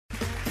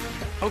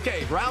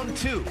Okay, round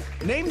two.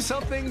 Name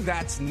something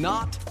that's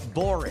not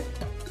boring.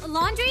 A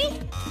laundry?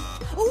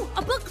 Ooh,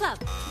 a book club.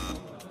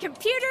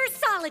 Computer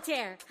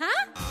solitaire,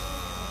 huh?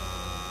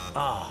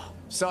 Ah,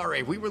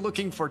 sorry, we were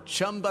looking for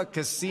Chumba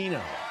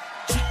Casino.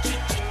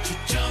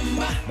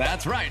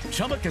 That's right,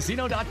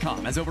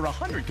 ChumbaCasino.com has over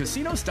 100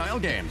 casino-style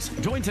games.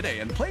 Join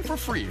today and play for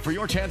free for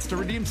your chance to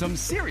redeem some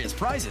serious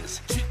prizes.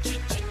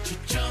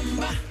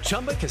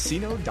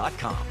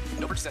 ChumbaCasino.com.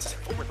 No purchase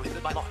necessary. Void where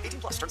prohibited by law.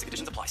 18 plus. Terms and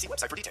conditions apply. See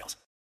website for details.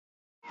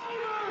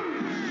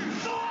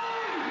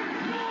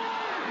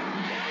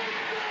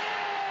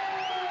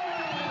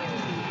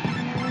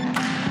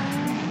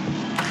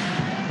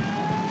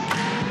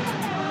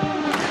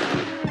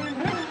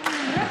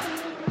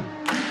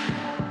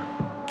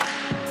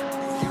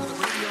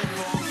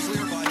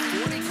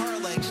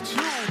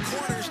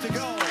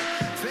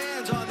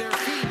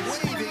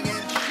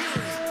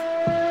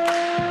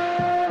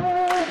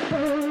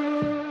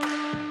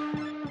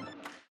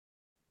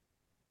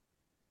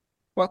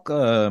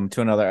 Welcome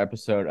to another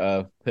episode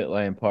of Pit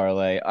Lane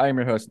Parlay. I'm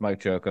your host, Mike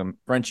Jokum.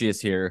 Frenchie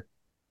is here.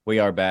 We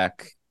are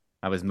back.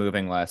 I was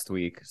moving last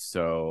week,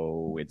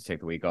 so we had to take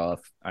the week off.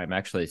 I'm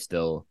actually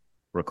still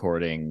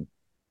recording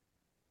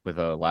with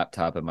a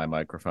laptop and my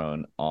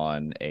microphone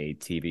on a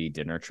TV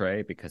dinner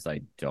tray because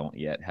I don't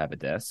yet have a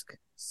desk.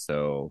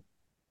 So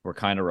we're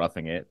kind of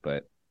roughing it,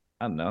 but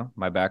I don't know.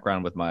 My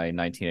background with my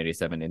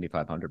 1987 Indy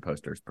 500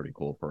 poster is pretty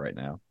cool for right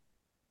now.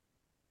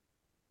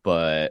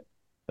 But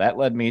that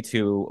led me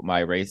to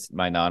my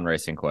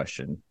non-racing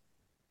question.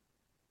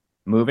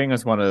 Moving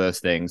is one of those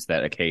things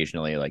that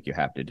occasionally you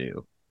have to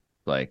do,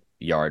 like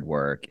yard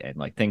work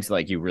and things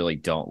you really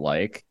don't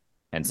like,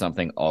 and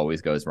something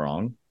always goes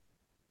wrong.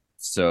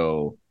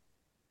 So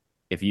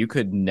if you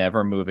could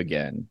never move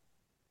again,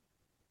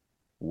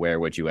 where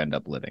would you end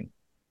up living?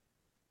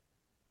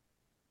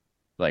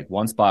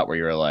 One spot where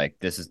you're like,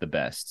 this is the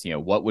best.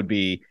 What would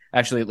be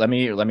actually, let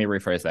me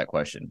rephrase that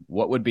question.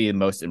 What would be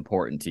most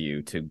important to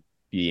you to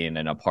be in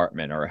an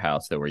apartment or a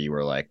house where you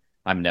were like,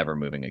 I'm never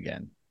moving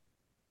again?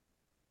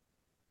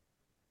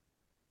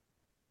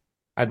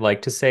 I'd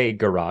like to say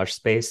garage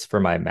space for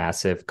my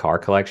massive car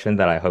collection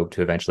that I hope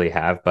to eventually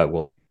have, but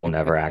will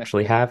never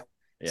actually have.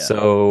 Yeah.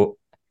 So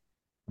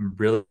I'm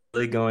really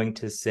going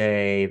to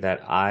say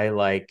that I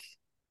like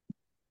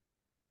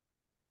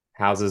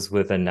houses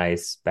with a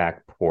nice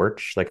back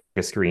porch, like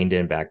a screened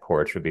in back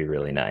porch would be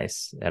really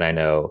nice. And I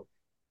know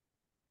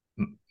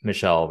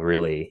Michelle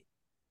really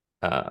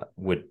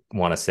would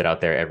want to sit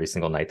out there every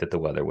single night that the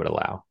weather would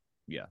allow.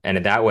 Yeah. And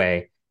in that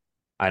way,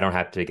 I don't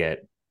have to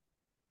get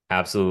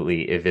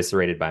absolutely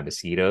eviscerated by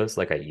mosquitoes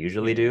like I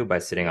usually do by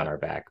sitting on our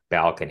back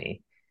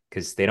balcony,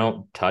 because they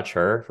don't touch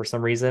her for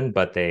some reason,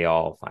 but they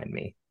all find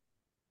me.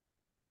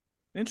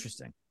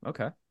 Interesting.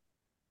 Okay.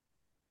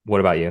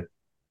 What about you?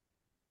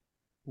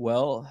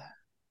 Well,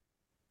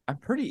 I'm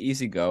pretty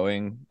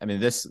easygoing. I mean,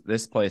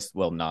 this place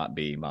will not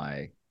be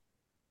my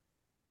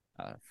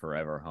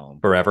forever home.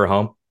 Forever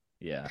home?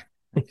 Yeah.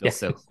 I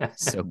feel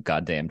so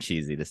goddamn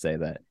cheesy to say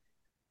that.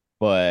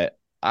 But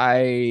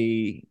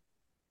I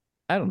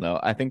don't know.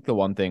 I think the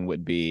one thing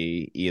would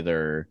be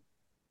either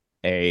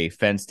a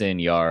fenced-in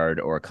yard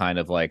or kind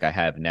of like I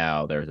have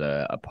now. There's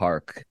a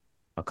park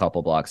a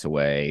couple blocks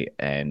away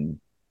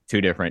and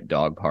two different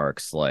dog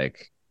parks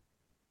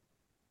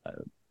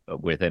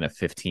within a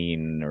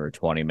 15 or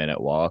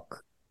 20-minute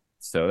walk.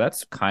 So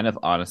that's kind of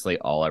honestly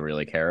all I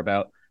really care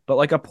about.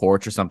 But a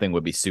porch or something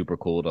would be super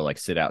cool to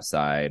sit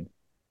outside,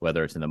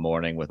 whether it's in the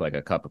morning with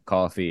a cup of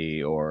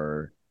coffee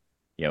or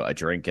a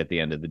drink at the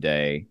end of the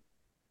day.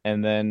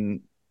 And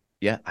then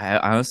I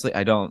honestly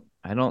I don't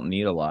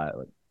need a lot.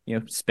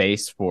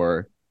 Space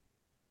for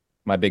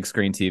my big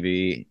screen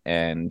TV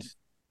and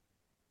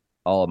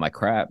all of my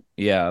crap.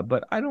 Yeah,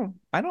 but I don't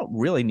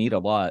really need a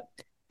lot.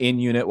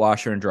 In-unit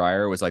washer and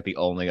dryer was the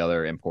only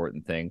other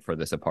important thing for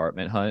this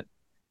apartment hunt.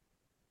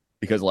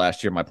 Because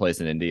last year my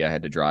place in Indy, I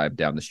had to drive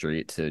down the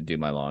street to do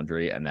my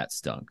laundry, and that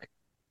stunk.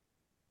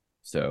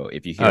 So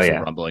if you hear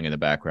some rumbling in the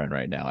background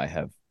right now, I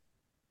have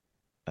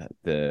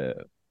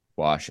the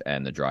wash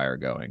and the dryer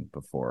going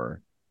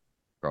before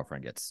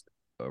girlfriend gets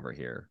over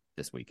here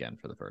this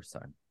weekend for the first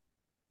time.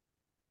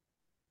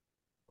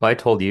 Well, I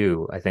told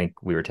you, I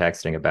think we were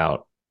texting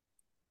about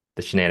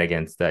the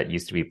shenanigans that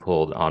used to be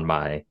pulled on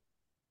my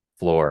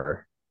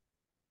floor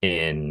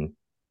in,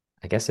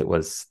 I guess it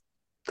was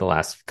the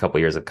last couple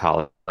of years of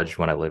college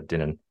when I lived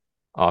in an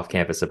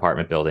off-campus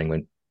apartment building,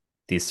 when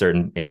these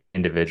certain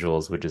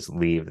individuals would just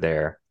leave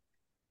their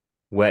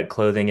wet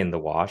clothing in the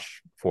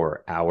wash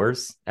for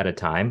hours at a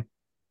time.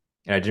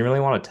 And I didn't really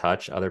want to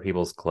touch other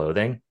people's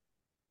clothing.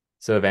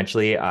 So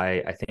eventually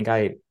I think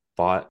I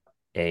bought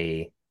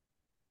a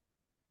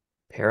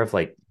pair of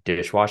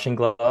dishwashing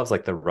gloves,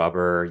 the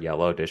rubber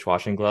yellow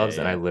dishwashing gloves.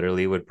 Yeah. And I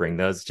literally would bring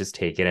those, just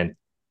take it and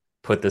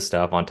put the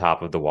stuff on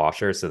top of the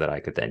washer so that I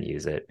could then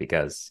use it.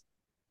 Because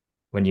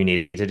when you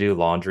need to do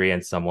laundry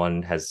and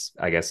someone has,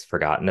 I guess,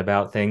 forgotten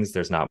about things,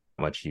 there's not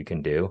much you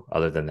can do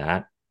other than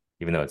that,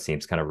 even though it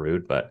seems kind of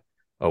rude. But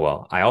Oh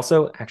well. I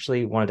also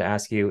actually wanted to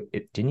ask you,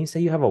 didn't you say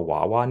you have a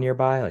Wawa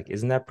nearby? Like,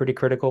 isn't that pretty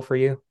critical for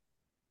you?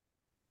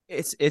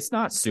 It's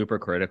not super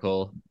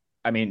critical.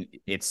 I mean,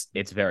 it's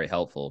very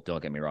helpful.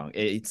 Don't get me wrong.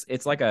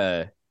 It's like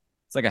a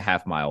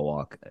half mile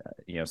walk,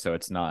 so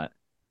it's not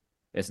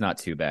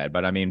too bad.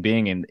 But I mean,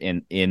 being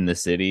in the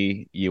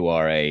city, you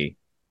are a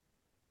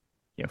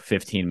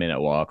 15-minute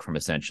walk from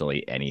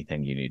essentially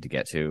anything you need to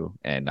get to,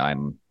 and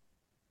I'm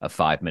a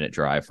 5-minute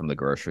drive from the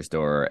grocery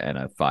store and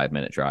a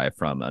 5-minute drive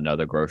from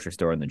another grocery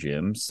store and the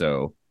gym.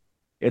 So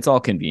it's all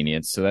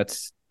convenience. So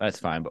that's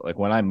fine. But like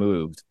when I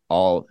moved,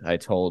 all I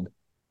told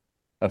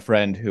a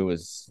friend who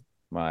was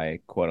my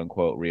quote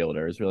unquote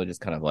realtor is really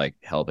just kind of like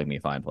helping me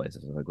find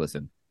places. I'm like,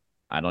 listen,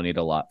 I don't need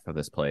a lot for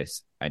this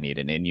place. I need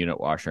an in-unit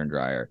washer and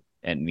dryer,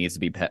 and it needs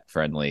to be pet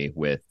friendly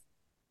with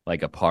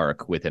like a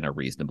park within a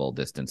reasonable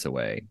distance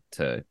away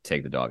to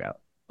take the dog out.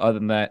 Other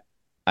than that,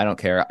 I don't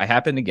care. I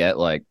happen to get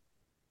like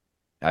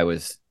I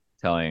was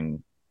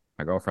telling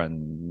my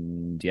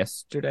girlfriend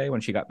yesterday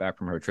when she got back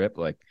from her trip,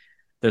 like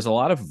there's a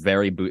lot of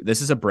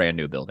this is a brand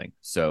new building,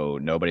 so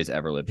nobody's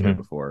ever lived here Mhm.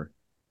 before.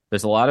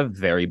 There's a lot of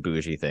very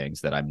bougie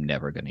things that I'm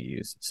never going to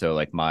use. So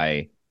like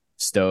my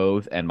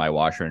stove and my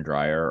washer and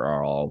dryer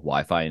are all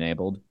Wi-Fi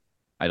enabled.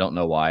 I don't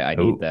know why I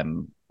need Ooh,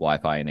 them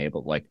Wi-Fi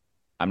enabled. Like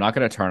I'm not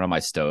going to turn on my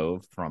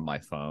stove from my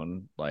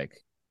phone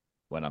like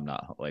when I'm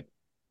not like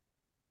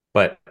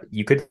but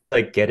you could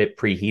like get it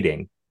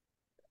preheating.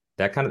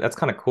 That's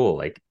kind of cool.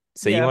 Like,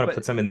 say you yeah, want to but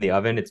put some in the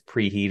oven, it's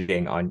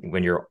preheating on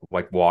when you're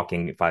like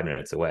walking 5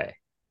 minutes away.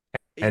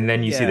 And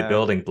then you see the yeah,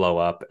 building blow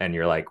up and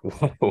you're like,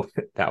 whoa,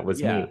 that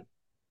was yeah. me.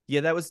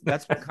 Yeah, that's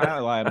kind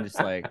of why I'm just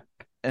like,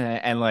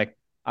 and like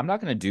I'm not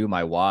gonna do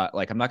my wash,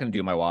 like I'm not gonna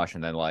do my wash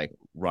and then like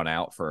run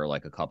out for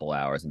like a couple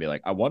hours and be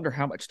like, I wonder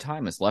how much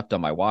time is left on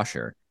my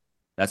washer.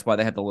 That's why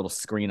they had the little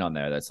screen on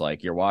there that's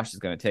like your wash is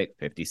gonna take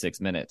 56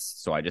 minutes.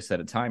 So I just set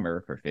a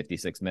timer for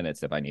 56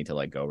 minutes if I need to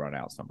like go run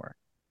out somewhere.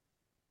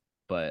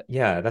 But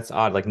Yeah, that's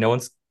odd. Like,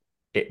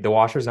 the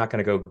washer's not going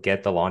to go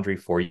get the laundry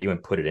for you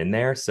and put it in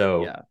there.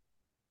 So yeah,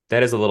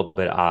 that is a little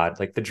bit odd.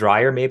 Like, the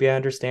dryer, maybe I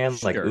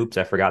understand. Like, sure. oops,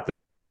 I forgot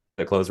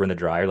the clothes were in the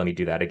dryer. Let me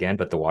do that again.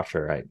 But the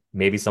washer,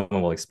 maybe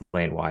someone will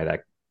explain why that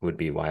would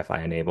be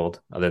Wi-Fi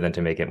enabled, other than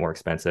to make it more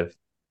expensive.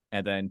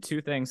 And then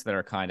two things that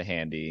are kind of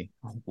handy.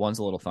 One's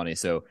a little funny.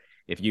 So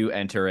if you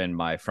enter in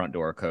my front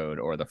door code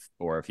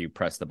or if you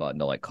press the button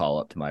to like call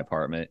up to my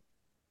apartment,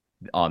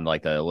 on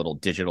like the little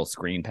digital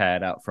screen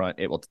pad out front,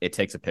 it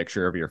takes a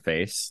picture of your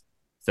face.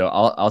 So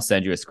I'll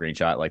send you a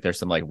screenshot. Like there's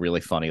some like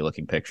really funny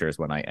looking pictures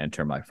when I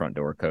enter my front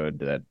door code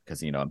that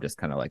because I'm just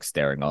kind of like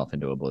staring off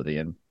into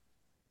oblivion,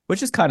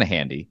 which is kind of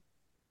handy.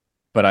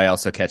 But I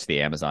also catch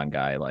the Amazon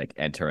guy like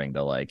entering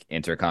the like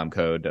intercom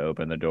code to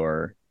open the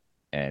door,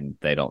 and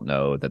they don't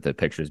know that the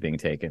picture is being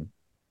taken.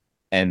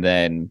 And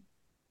then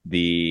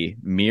the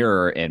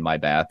mirror in my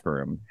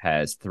bathroom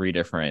has three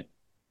different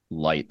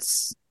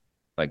lights,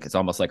 like it's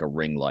almost like a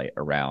ring light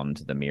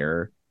around the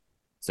mirror.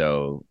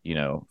 So,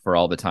 for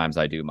all the times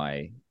I do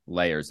my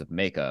layers of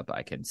makeup,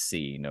 I can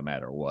see no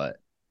matter what.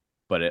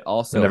 But it You'll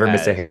also never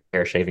miss has, a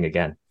hair shaving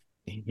again.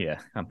 yeah,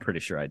 I'm pretty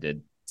sure I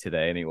did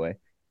today anyway.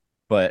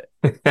 But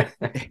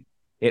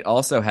it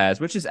also has,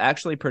 which is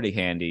actually pretty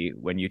handy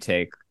when you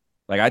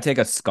I take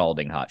a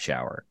scalding hot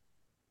shower.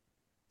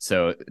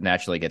 So it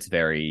naturally gets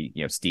very,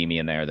 steamy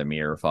in there. The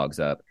mirror fogs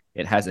up.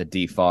 It has a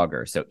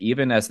defogger. So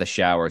even as the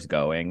shower's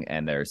going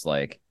and there's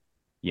like,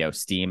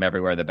 steam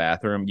everywhere in the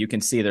bathroom, you can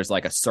see there's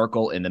like a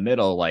circle in the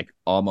middle, like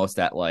almost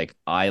at like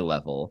eye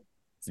level.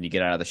 So you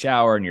get out of the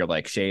shower and you're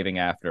like shaving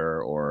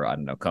after, or I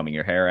don't know, combing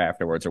your hair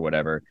afterwards or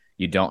whatever.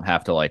 You don't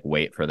have to like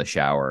wait for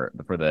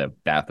for the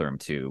bathroom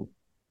to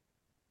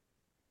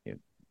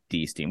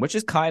de-steam, which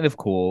is kind of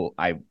cool.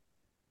 I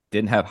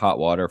didn't have hot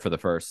water for the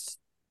first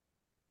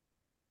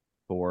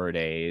 4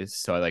 days,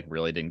 so I like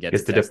really didn't get to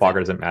Guess the test it. defogger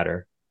doesn't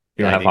matter.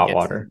 You And don't I have didn't hot get to,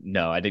 water.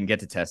 no, I didn't get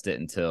to test it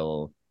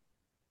until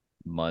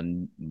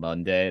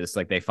Monday. It's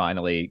like they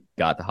finally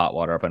got the hot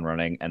water up and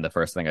running, and the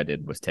first thing I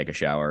did was take a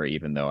shower,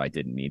 even though I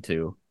didn't need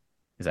to,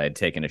 because I had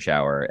taken a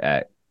shower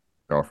at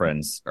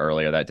girlfriend's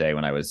earlier that day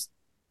when I was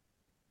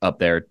up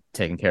there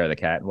taking care of the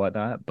cat and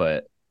whatnot.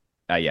 But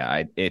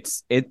yeah,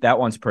 that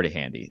one's pretty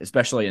handy,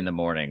 especially in the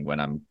morning when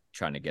I'm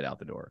trying to get out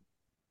the door.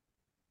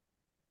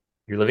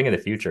 You're living in the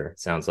future, it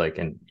sounds like,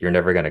 and you're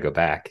never going to go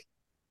back.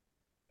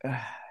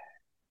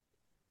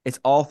 It's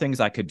all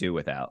things I could do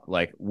without.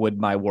 Like, would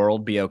my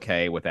world be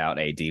okay without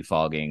a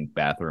defogging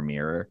bathroom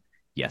mirror?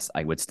 Yes,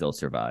 I would still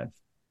survive.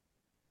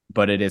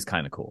 But it is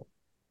kind of cool.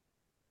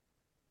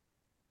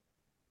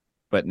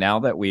 But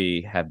now that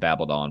we have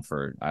babbled on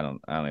for I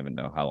don't even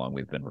know how long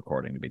we've been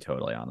recording, to be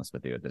totally honest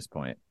with you at this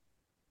point.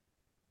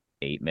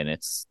 8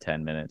 minutes,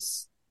 10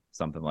 minutes,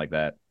 something like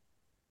that.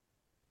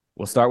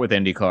 We'll start with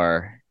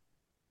IndyCar.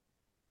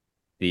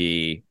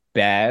 The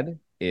bad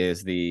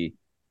is the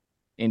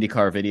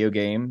IndyCar video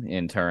game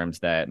in terms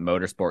that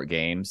Motorsport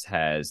Games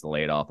has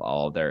laid off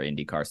all of their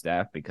IndyCar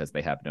staff because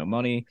they have no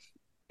money,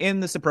 in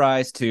the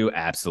surprise to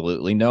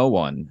absolutely no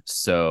one.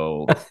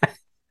 So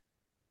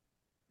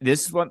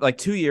this one, like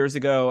 2 years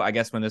ago, I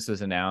guess when this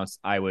was announced,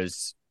 I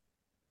was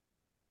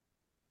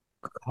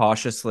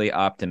cautiously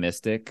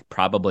optimistic,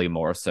 probably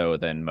more so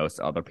than most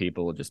other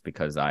people, just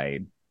because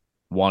I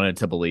wanted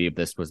to believe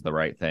this was the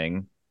right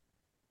thing.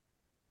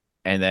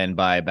 And then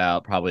by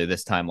about probably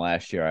this time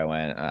last year, I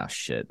went, oh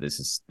shit,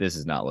 this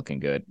is not looking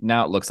good.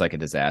 Now it looks like a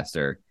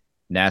disaster.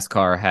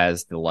 NASCAR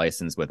has the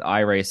license with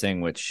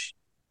iRacing, which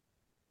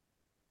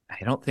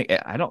I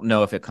don't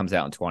know if it comes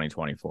out in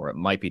 2024. It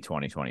might be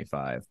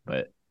 2025,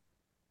 but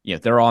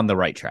they're on the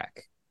right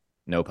track.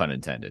 No pun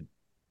intended.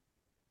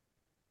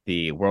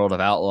 The World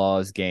of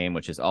Outlaws game,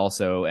 which is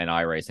also an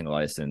iRacing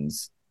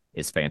license,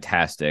 is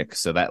fantastic.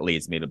 So that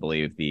leads me to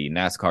believe the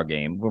NASCAR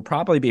game will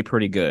probably be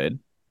pretty good.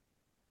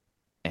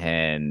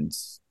 And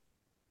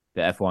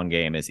the F1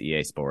 game is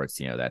EA Sports.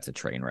 That's a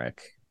train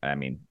wreck. I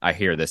mean, I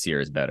hear this year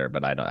is better,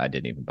 but I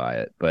didn't even buy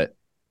it. But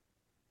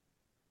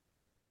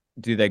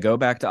do they go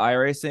back to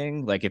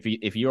iRacing? Like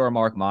if you are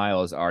Mark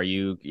Miles, are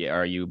you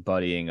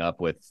buddying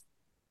up with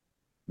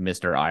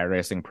Mr.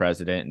 iRacing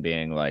president and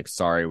being like,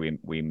 sorry,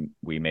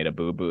 we made a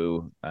boo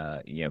boo.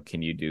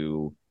 Can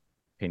you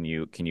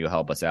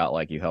help us out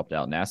like you helped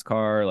out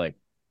NASCAR? Like,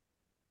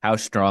 how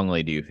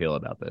strongly do you feel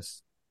about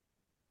this?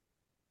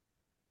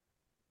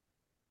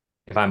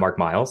 If I'm Mark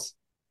Miles,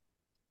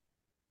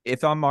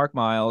 If I'm Mark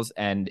Miles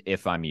and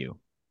if I'm you.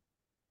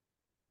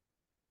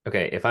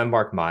 okay, if I'm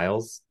Mark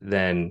Miles,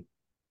 then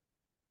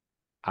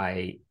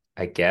I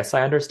guess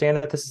I understand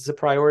that this is a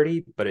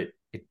priority, but it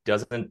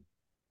doesn't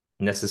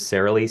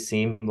necessarily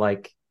seem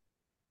like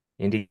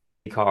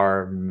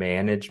IndyCar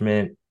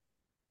management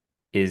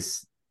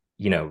is,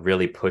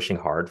 really pushing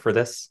hard for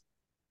this.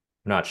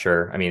 I'm not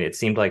sure. I mean, it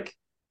seemed like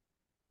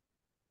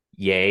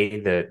yay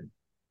that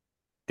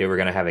they were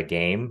going to have a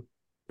game,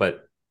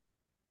 but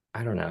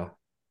I don't know.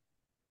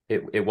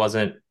 It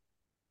wasn't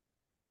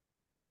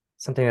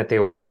something that they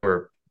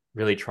were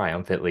really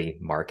triumphantly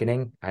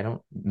marketing.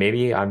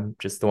 Maybe I'm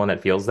just the one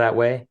that feels that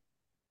way.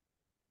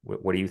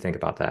 What do you think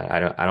about that?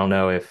 I don't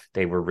know if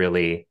they were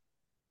really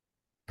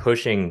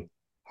pushing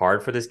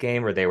hard for this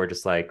game or they were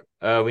just like,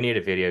 oh, we need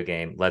a video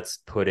game. Let's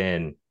put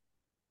in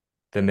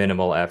the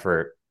minimal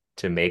effort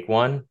to make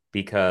one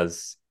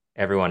because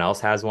everyone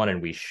else has one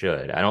and we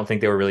should. I don't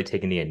think they were really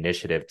taking the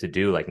initiative to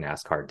do like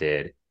NASCAR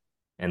did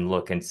and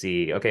look and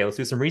see, okay, let's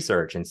do some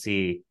research and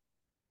see,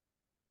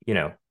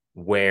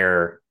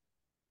 where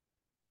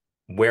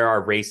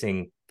are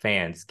racing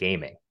fans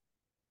gaming?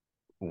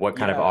 What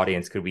kind of Yeah,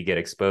 audience could we get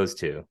exposed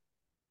to?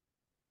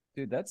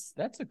 dude,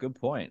 that's a good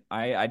point.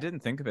 I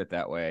didn't think of it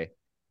that way.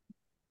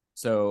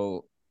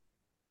 So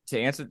to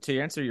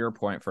answer your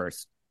point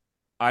first,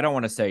 I don't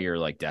want to say you're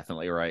like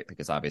definitely right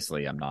because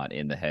obviously I'm not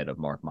in the head of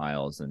Mark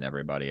Miles and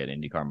everybody at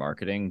IndyCar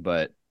marketing,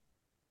 but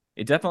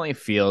it definitely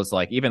feels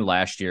like even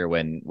last year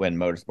when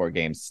motorsport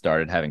games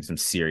started having some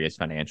serious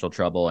financial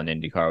trouble and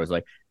IndyCar was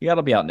like, yeah,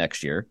 it'll be out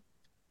next year,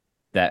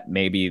 that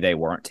maybe they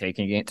weren't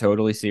taking it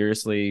totally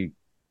seriously.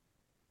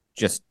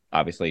 Just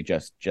obviously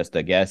just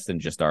a guess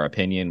and just our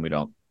opinion. We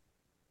don't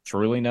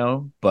truly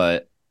know,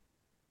 but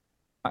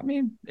I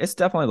mean, it's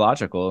definitely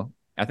logical.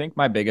 I think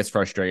my biggest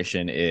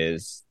frustration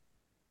is,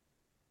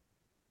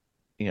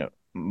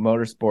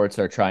 motorsports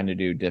are trying to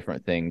do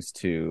different things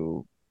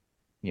to,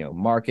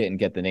 market and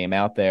get the name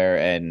out there.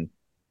 And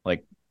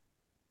like,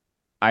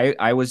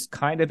 I was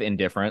kind of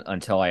indifferent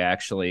until I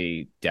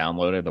actually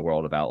downloaded the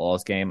World of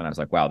Outlaws game. And I was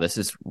like, wow, this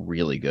is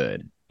really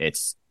good. It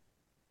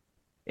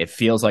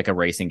feels like a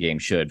racing game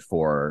should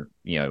for,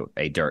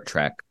 a dirt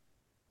track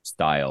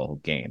style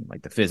game.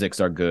 Like the physics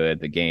are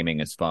good. The gaming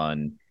is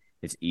fun.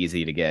 It's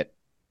easy to get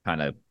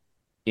kind of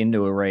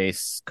into a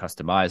race,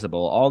 customizable,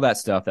 all that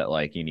stuff that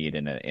like you need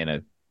in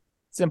a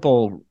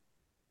simple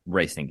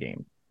racing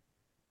game.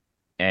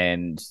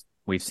 And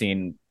we've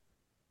seen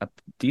a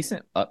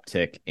decent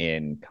uptick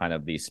in kind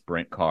of the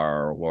sprint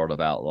car, World of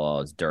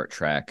Outlaws, dirt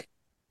track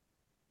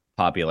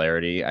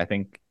popularity. I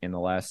think in the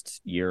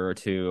last year or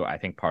two, I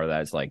think part of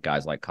that is like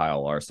guys like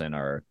Kyle Larson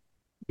are.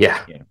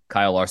 Yeah.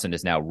 Kyle Larson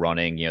is now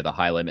running, the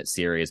High Limit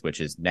series, which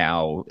is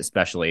now,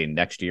 especially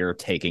next year,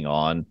 taking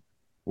on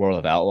World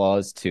of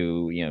Outlaws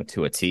to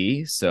a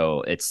T.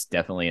 So it's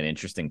definitely an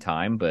interesting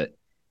time. But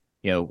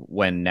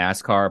when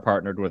NASCAR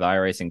partnered with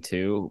iRacing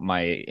 2,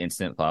 my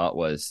instant thought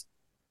was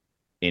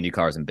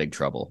IndyCar's in big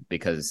trouble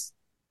because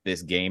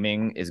this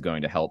gaming is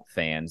going to help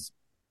fans,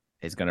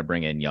 is going to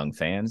bring in young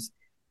fans.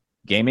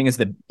 Gaming is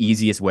the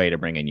easiest way to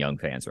bring in young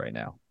fans right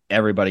now.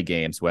 Everybody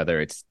games, whether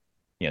it's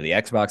the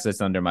Xbox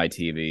that's under my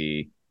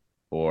TV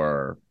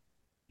or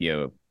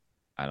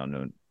I don't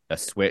know, a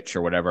Switch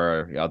or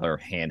whatever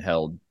other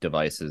handheld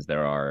devices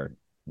there are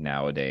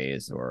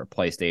nowadays, or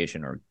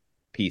PlayStation or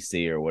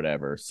PC or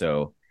whatever.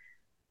 So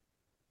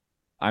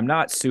I'm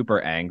not super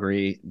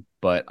angry,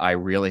 but I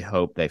really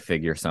hope they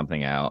figure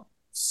something out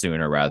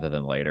sooner rather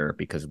than later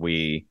because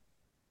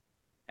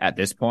at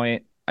this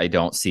point, I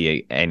don't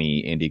see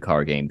any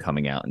IndyCar game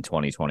coming out in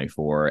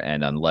 2024.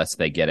 And unless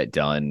they get it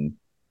done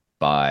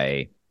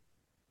by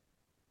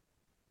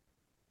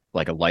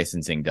like a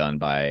licensing done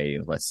by,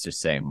 let's just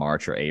say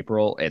March or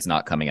April, it's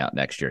not coming out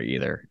next year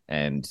either.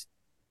 And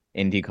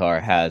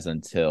IndyCar has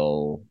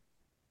until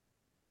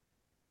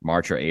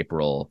March or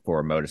April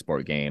for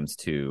motorsport games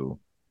to,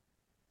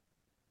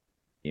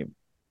 you know,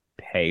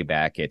 pay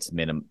back its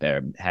minimum.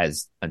 There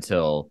has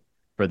until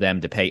for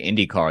them to pay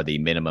IndyCar the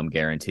minimum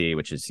guarantee,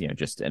 which is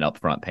just an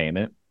upfront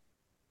payment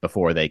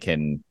before they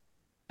can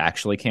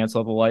actually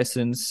cancel the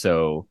license.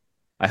 So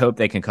I hope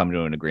they can come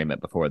to an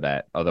agreement before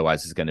that.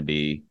 Otherwise, it's going to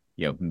be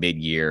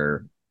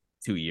mid-year,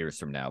 2 years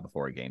from now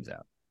before a game's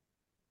out.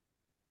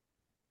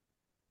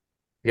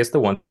 I guess the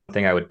one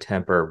thing I would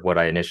temper what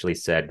I initially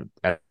said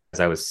as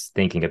I was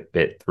thinking a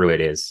bit through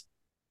it is,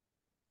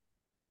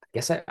 I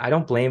guess I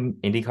don't blame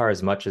IndyCar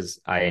as much as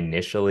I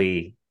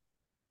initially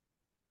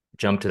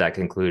jumped to that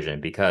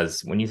conclusion,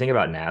 because when you think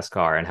about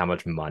NASCAR and how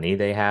much money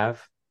they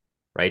have,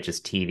 right?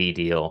 Just TV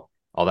deal,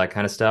 all that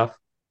kind of stuff.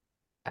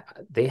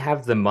 They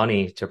have the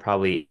money to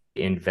probably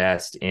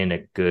invest in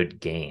a good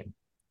game.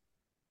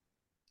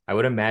 I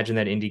would imagine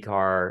that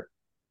IndyCar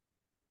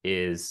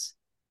is,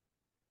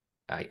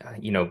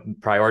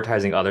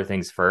 prioritizing other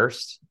things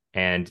first,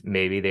 and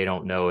maybe they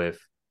don't know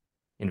if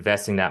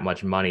investing that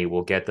much money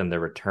will get them the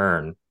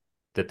return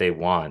that they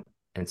want.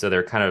 And so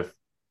they're kind of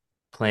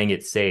playing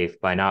it safe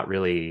by not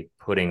really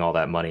putting all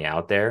that money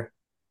out there.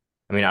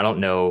 I mean, I don't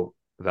know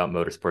about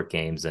motorsport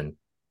games and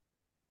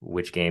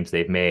which games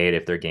they've made,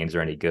 if their games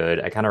are any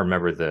good. I kind of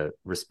remember the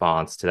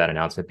response to that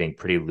announcement being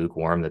pretty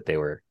lukewarm, that they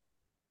were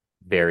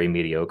very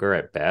mediocre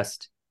at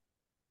best.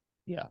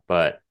 Yeah.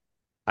 But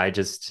I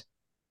just,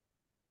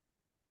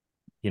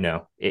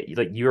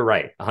 like you were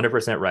right,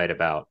 100% right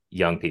about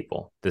young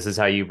people. This is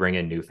how you bring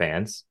in new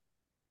fans.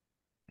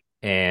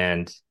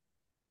 And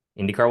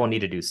IndyCar will need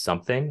to do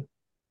something.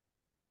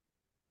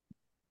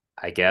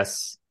 I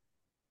guess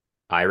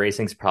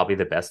iRacing is probably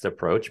the best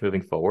approach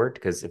moving forward,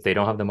 because if they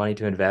don't have the money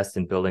to invest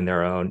in building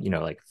their own,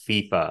 like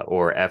FIFA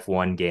or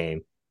F1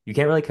 game, you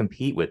can't really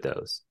compete with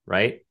those,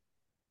 right?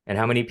 And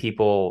how many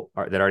people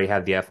that already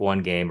have the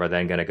F1 game are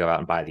then going to go out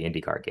and buy the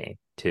IndyCar game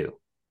too,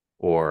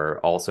 or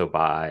also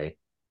buy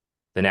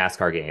the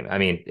NASCAR game? I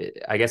mean,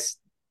 I guess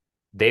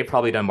they've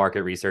probably done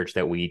market research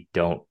that we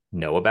don't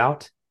know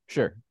about.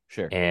 Sure.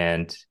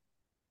 And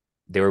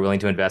they were willing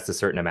to invest a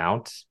certain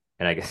amount.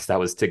 And I guess that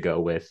was to go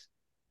with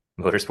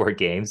motorsport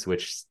games,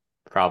 which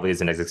probably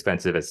isn't as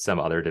expensive as some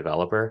other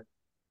developer.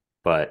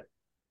 But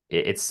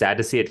it's sad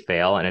to see it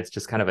fail. And it's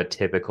just kind of a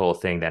typical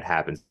thing that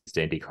happens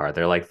to IndyCar.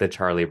 They're like the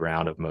Charlie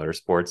Brown of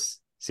motorsports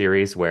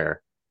series,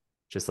 where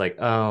just like,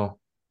 oh,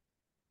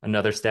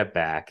 another step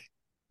back.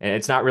 And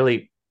it's not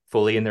really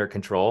fully in their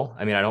control.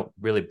 I mean, I don't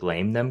really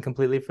blame them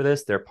completely for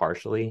this. They're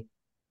partially.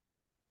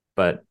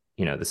 But,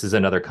 this is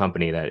another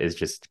company that is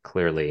just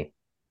clearly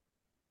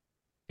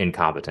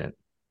incompetent.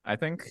 I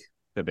think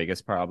the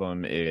biggest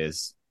problem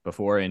is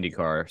before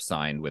IndyCar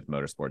signed with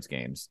Motorsports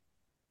Games,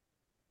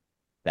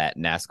 that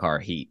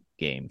NASCAR Heat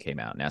game came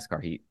out.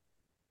 NASCAR Heat.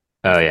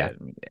 Oh, yeah.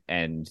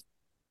 And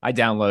I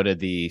downloaded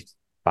the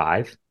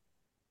five.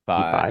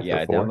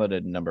 Yeah, I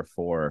downloaded number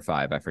 4 or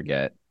 5, I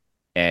forget.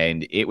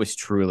 And it was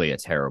truly a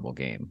terrible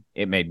game.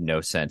 It made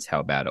no sense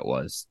how bad it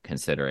was,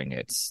 considering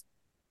it's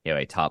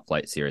a top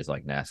flight series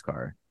like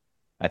NASCAR.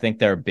 I think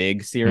their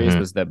big series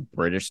was the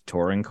British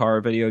touring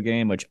car video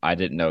game, which I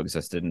didn't know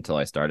existed until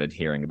I started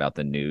hearing about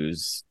the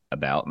news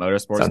about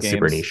motorsports Sounds games.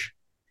 Super niche.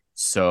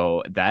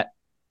 So that,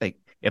 like,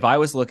 if I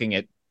was looking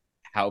at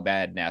how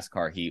bad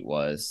NASCAR Heat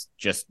was,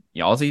 just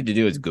all you need to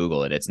do is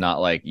Google it. It's not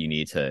like you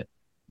need to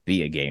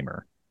be a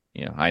gamer.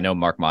 I know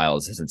Mark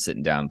Miles isn't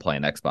sitting down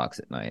playing Xbox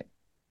at night.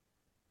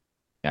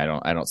 I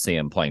don't see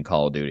him playing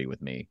Call of Duty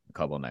with me a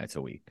couple of nights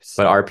a week.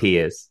 So. But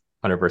RP is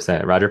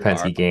 100%. Roger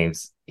Penske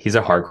games. He's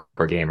a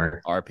hardcore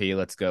gamer. RP,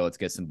 let's go. Let's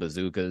get some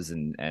bazookas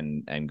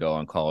and go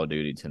on Call of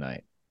Duty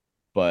tonight.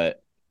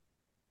 But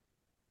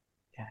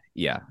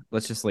yeah,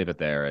 let's just leave it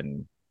there,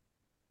 and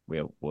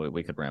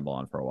we could ramble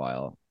on for a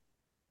while.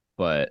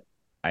 But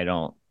I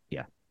don't.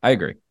 Yeah, I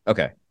agree.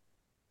 Okay,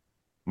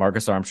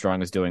 Marcus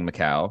Armstrong is doing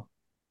Macau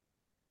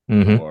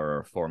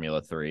for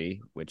Formula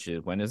 3, which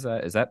is, when is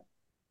that? Is that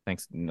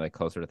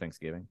closer to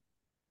Thanksgiving?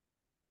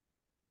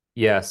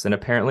 Yes, and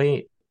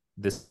apparently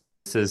this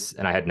is,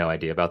 and I had no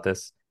idea about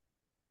this,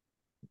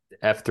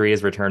 F3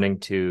 is returning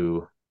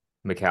to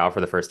Macau for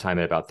the first time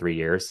in about 3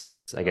 years.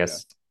 I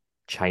guess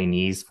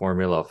Chinese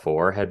Formula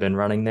 4 had been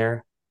running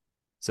there.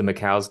 So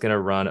Macau's going to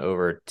run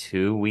over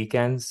 2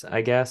 weekends,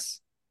 I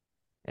guess.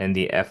 And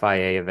the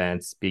FIA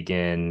events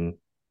begin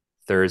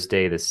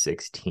Thursday the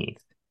 16th.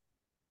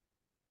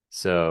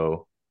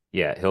 So,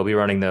 yeah, he'll be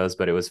running those.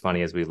 But it was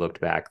funny as we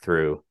looked back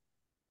through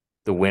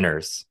the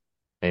winners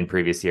in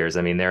previous years.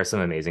 I mean, there are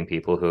some amazing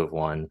people who have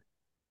won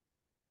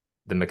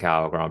the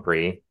Macau Grand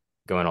Prix,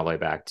 going all the way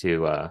back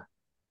to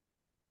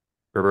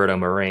Roberto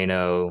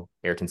Moreno,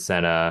 Ayrton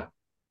Senna,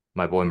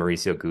 my boy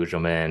Mauricio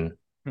Gugelmin,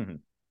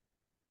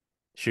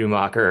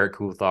 Schumacher,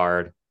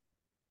 Coulthard,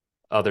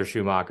 other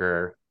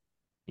Schumacher.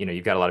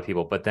 You've got a lot of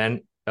people. But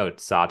then,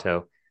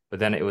 Sato. But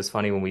then it was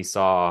funny when we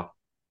saw,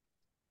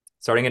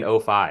 starting in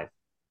 2005,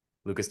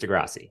 Lucas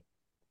Degrassi.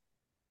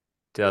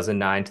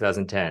 2009,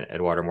 2010,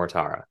 Eduardo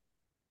Mortara.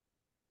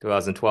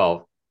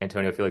 2012,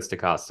 Antonio Felix da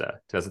Costa.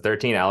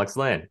 2013, Alex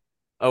Lynn.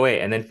 Oh,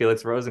 wait. And then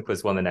Felix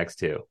Rosenqvist won the next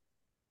two.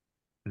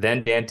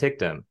 Then Dan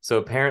Ticktum. So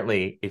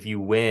apparently, if you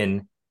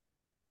win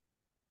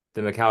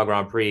the Macau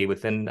Grand Prix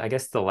within, I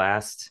guess, the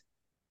last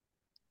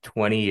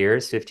 20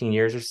 years, 15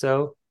 years or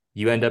so,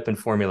 you end up in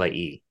Formula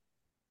E.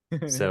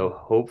 So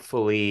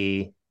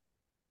hopefully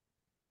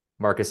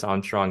Marcus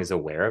Armstrong is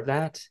aware of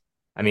that.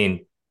 I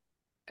mean,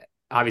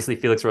 obviously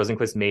Felix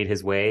Rosenqvist made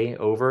his way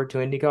over to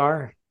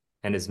IndyCar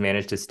and has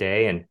managed to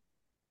stay. And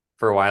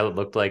for a while, it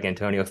looked like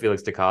Antonio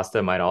Felix da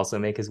Costa might also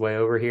make his way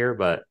over here,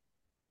 but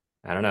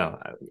I don't know.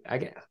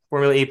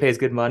 Formula E pays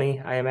good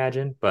money, I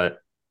imagine, but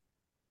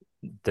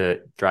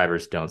the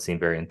drivers don't seem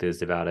very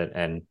enthused about it,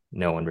 and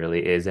no one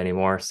really is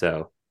anymore.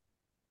 So,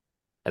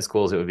 as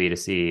cool as it would be to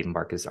see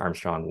Marcus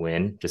Armstrong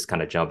win, just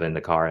kind of jump in the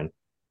car and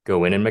go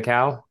win in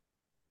Macau,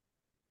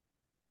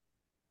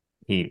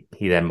 he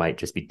then might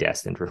just be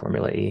destined for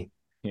Formula E.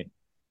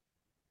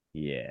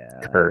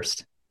 Yeah.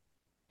 Cursed.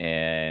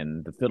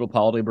 And the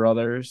Fittipaldi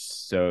brothers.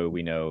 So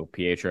we know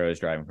Pietro is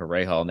driving for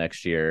Rahal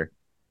next year.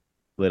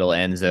 Little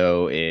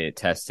Enzo, it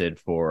tested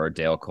for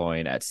Dale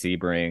Coyne at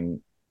Sebring.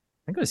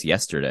 I think it was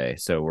yesterday.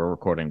 So we're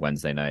recording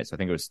Wednesday night. So I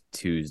think it was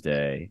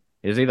Tuesday.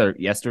 It was either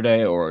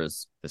yesterday or it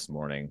was this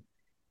morning.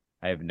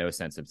 I have no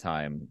sense of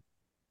time. I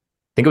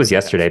think it was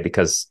yesterday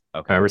because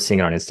okay. I remember seeing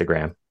it on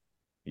Instagram.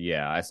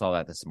 Yeah, I saw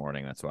that this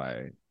morning. That's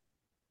why.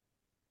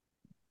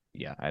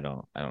 Yeah, I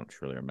don't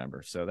truly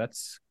remember. So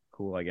that's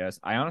cool, I guess.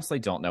 I honestly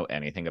don't know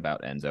anything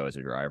about Enzo as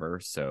a driver,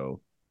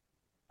 so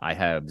I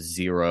have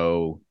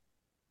zero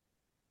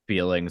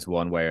feelings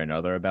one way or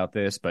another about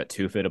this. But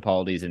two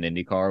Fittipaldis in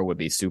IndyCar would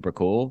be super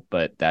cool,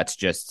 but that's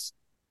just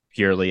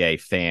purely a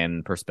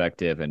fan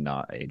perspective and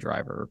not a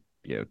driver,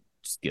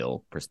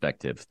 skill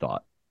perspective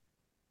thought.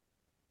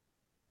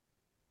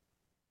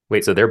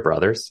 Wait, so they're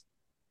brothers?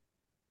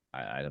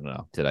 I don't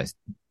know. Did I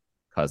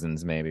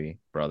cousins maybe?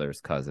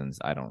 Brothers, cousins?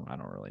 I don't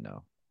really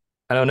know.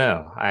 I don't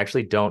know. I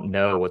actually don't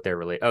know what they're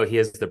related. Oh, he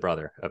is the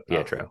brother of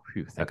Pietro. Oh,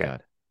 phew, thank okay.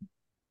 God.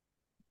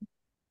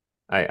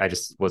 I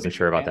just wasn't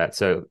sure about that.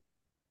 So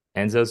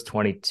Enzo's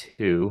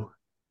 22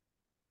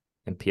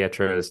 and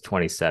Pietro's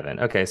 27.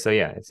 Okay, so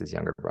yeah, it's his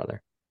younger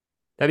brother.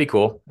 That'd be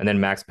cool. And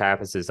then Max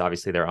Pappas is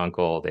obviously their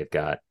uncle. They've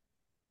got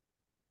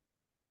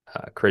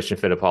Christian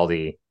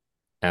Fittipaldi,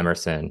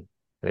 Emerson.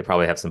 They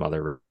probably have some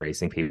other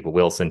racing people,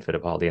 Wilson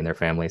Fittipaldi in their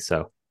family.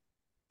 So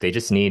they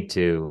just need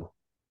to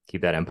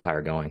keep that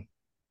empire going.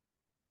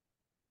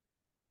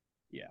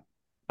 Yeah.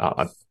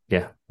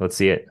 Yeah, let's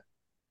see it.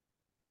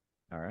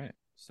 All right.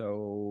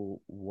 So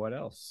what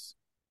else?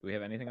 Do we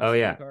have anything else? Oh,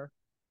 yeah. Car?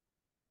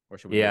 Or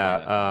should we?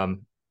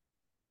 Romain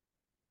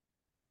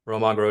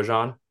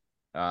Grosjean.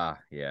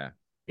 Yeah.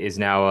 Is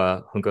now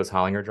a Juncos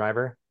Hollinger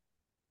driver.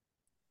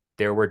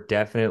 There were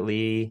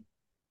definitely,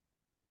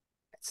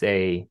 I'd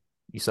say,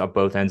 you saw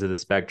both ends of the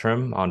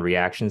spectrum on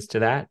reactions to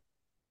that.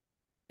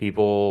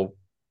 People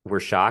were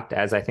shocked,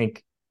 as I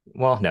think.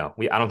 Well, no,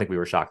 I don't think we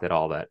were shocked at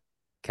all that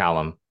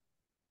Callum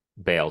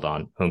bailed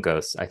on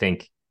Juncos. I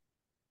think,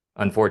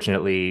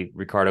 unfortunately,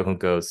 Ricardo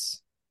Juncos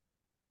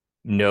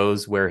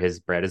knows where his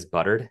bread is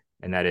buttered,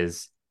 and that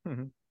is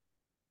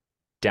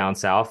down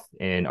south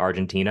in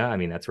Argentina. I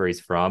mean, that's where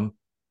he's from.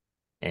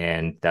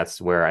 And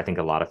that's where I think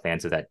a lot of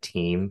fans of that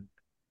team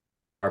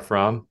are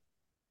from.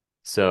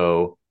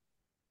 So,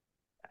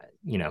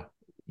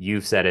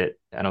 you've said it.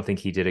 I don't think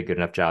he did a good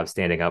enough job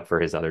standing up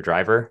for his other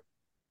driver.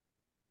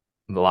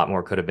 A lot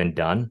more could have been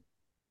done.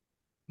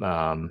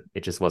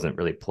 It just wasn't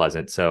really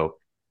pleasant. So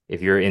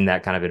if you're in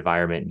that kind of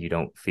environment and you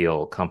don't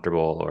feel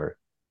comfortable,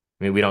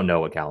 we don't know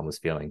what Callum was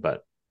feeling,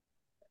 but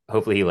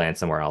hopefully he lands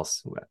somewhere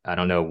else. I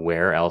don't know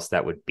where else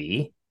that would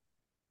be,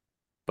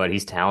 but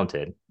he's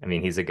talented. I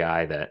mean, he's a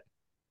guy that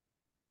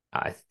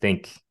I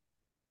think,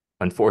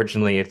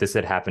 unfortunately, if this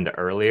had happened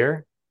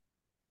earlier,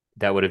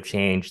 that would have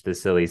changed the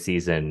silly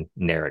season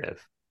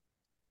narrative.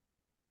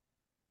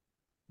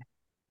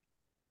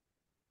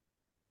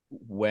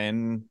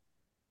 When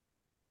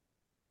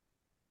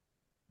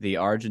the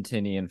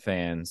Argentinian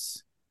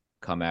fans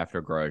come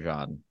after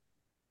Grosjean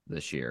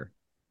this year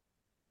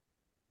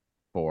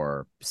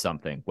for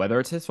something, whether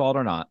it's his fault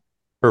or not,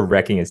 for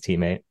wrecking his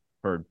teammate,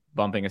 for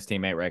bumping his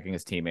teammate, wrecking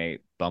his teammate,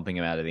 bumping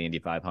him out of the Indy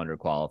 500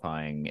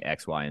 qualifying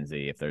X, Y, and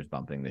Z, if there's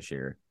bumping this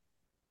year,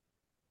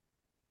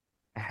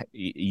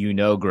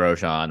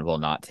 Grosjean will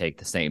not take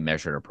the same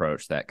measured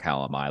approach that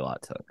Callum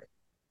Ilott took.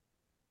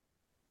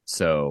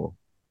 So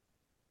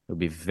it would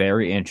be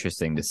very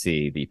interesting to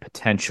see the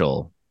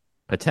potential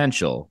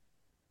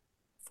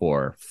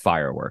for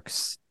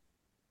fireworks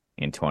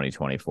in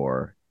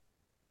 2024.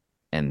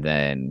 And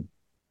then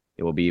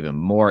it will be even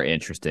more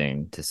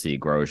interesting to see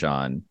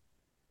Grosjean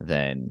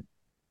then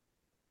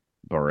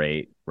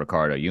berate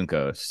Ricardo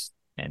Juncos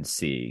and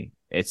see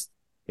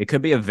it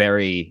could be a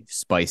very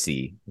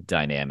spicy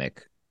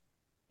dynamic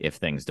if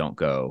things don't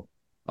go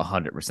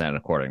 100%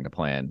 according to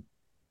plan.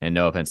 And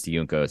no offense to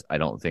Juncos, I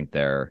don't think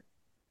they're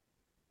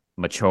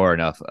mature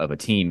enough of a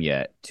team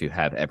yet to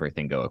have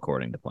everything go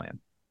according to plan.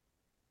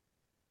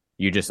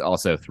 You just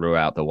also threw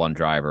out the one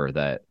driver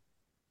that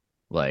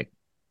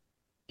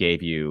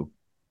gave you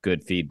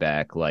good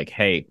feedback, like,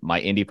 hey, my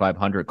Indy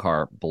 500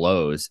 car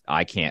blows.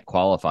 I can't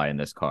qualify in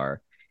this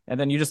car. And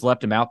then you just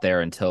left him out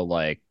there until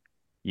like,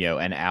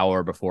 an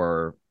hour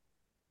before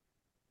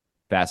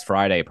Fast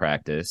Friday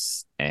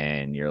practice.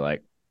 And you're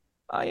like,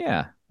 oh,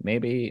 yeah,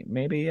 maybe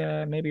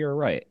you're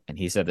right. And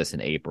he said this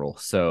in April.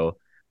 So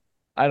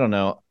I don't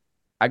know.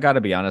 I got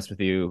to be honest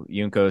with you.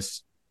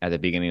 Juncos at the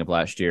beginning of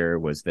last year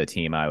was the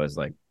team I was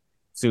like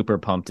super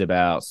pumped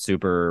about,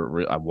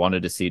 I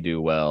wanted to see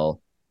do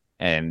well.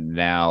 And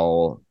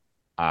now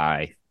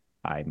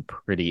I'm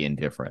pretty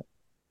indifferent.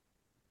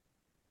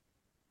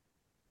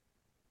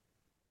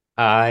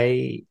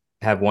 I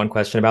have one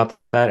question about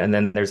that, and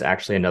then there's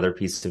actually another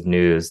piece of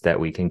news that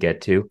we can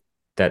get to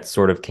that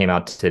sort of came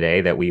out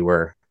today that we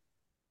were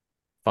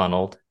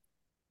funneled,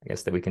 I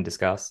guess, that we can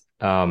discuss.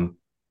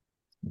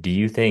 Do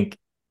you think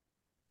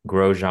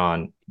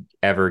Grosjean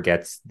ever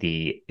gets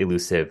the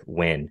elusive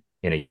win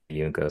in a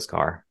Juncos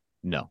car?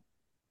 No,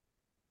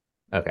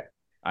 Okay,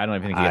 I don't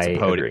even think he I gets a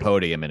agree.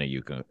 podium in a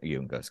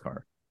Juncos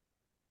car.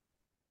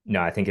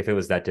 No, I think if it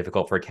was that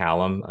difficult for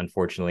Callum,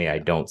 unfortunately, I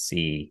Yeah, don't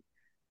see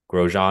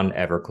Grosjean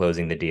ever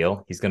closing the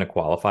deal. He's going to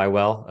qualify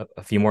well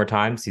a few more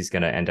times. He's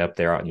going to end up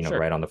there, sure,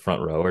 right on the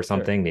front row or sure.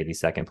 something, maybe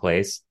second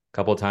place a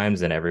couple of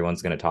times, and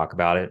everyone's going to talk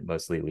about it,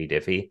 mostly Lee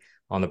Diffie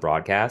on the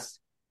broadcast.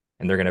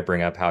 And they're going to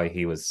bring up how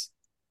he was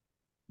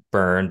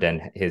burned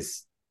and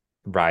his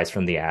rise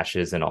from the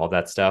ashes and all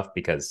that stuff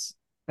because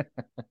I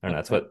don't know,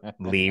 that's what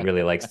Lee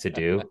really likes to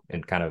do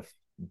and kind of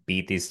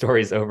beat these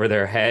stories over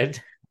their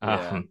head.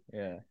 Yeah, Um,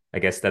 yeah. I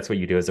guess that's what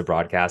you do as a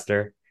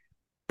broadcaster.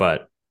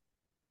 But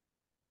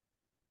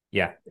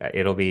yeah,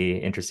 it'll be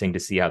interesting to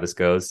see how this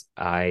goes.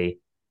 I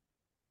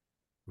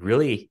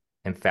really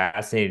am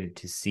fascinated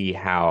to see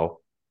how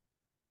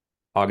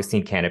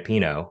Augustine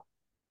Canapino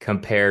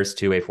compares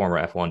to a former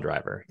F1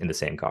 driver in the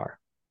same car.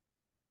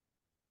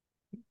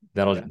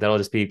 Yeah. That'll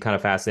just be kind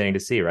of fascinating to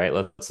see, right?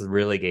 Let's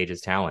really gauge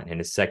his talent. In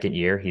his second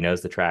year, he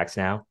knows the tracks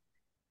now.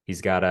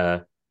 He's got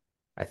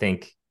I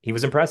think he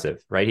was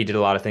impressive, right? He did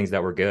a lot of things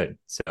that were good.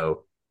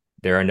 So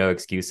there are no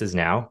excuses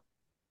now,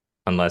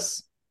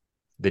 unless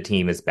the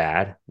team is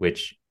bad,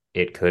 which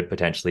it could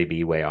potentially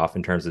be way off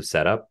in terms of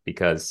setup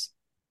because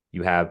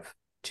you have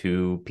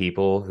two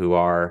people who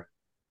are,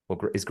 well,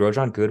 is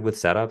Grosjean good with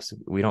setups?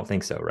 We don't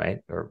think so, right?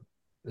 Or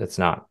that's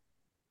not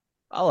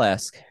I'll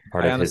ask.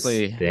 part I of his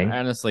honestly, I thing.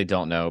 honestly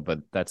don't know, but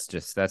that's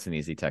an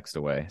easy text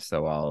away.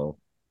 So I'll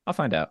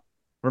find out.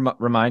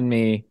 Remind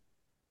me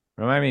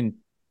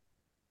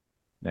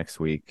next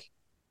week.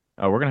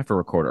 Oh, we're gonna have to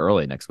record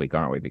early next week,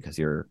 aren't we? Because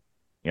you're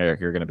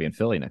gonna be in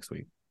Philly next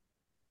week.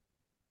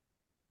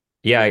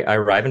 Yeah, I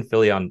arrive in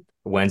Philly on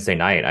Wednesday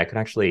night. I could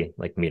actually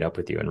like meet up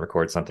with you and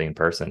record something in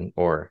person,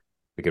 or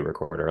we could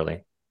record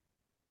early.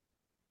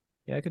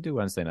 Yeah, I could do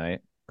Wednesday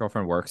night.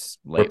 Girlfriend works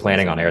We're late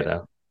planning Wednesday on air night,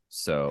 though.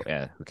 so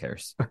yeah, who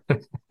cares?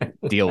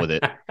 Deal with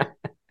it.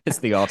 It's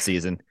the off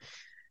season.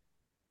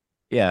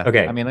 Yeah, I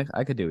Okay, mean,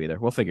 I could do either.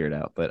 We'll figure it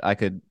out. But I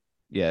could.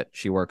 Yeah,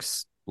 she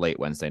works late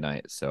Wednesday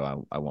night,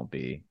 so I won't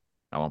be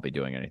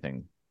doing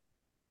anything.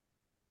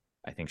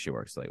 I think she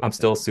works late I'm Wednesday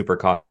still night. super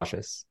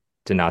cautious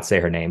to not say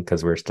her name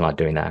because we're still not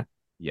doing that.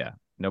 Yeah,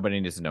 nobody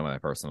needs to know my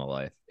personal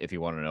life. If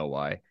you want to know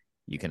why,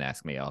 you can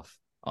ask me off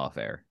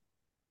air.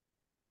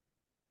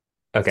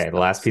 Okay, the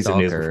last piece of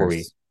news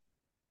Stalkers.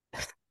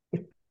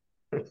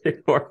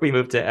 before we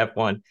move to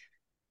F1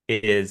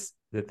 is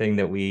the thing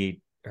that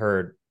we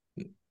heard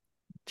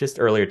just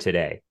earlier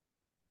today,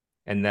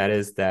 and that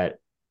is that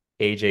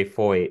AJ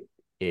Foyt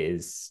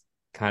is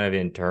kind of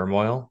in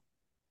turmoil.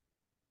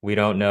 We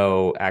don't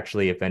know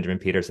actually if Benjamin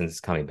Peterson is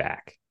coming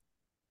back.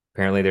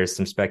 Apparently, there's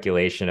some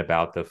speculation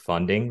about the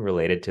funding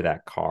related to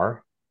that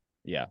car.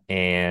 Yeah,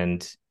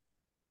 And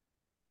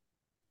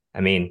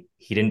I mean,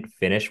 he didn't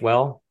finish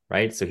well,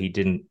 right? So he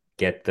didn't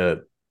get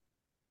the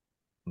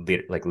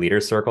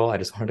leader circle. I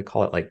just wanted to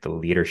call it like the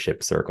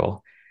leadership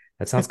circle.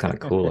 That sounds kind of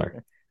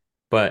cooler.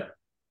 But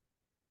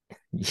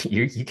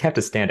you have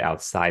to stand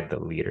outside the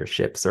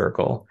leadership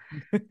circle.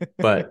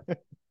 But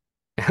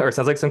or it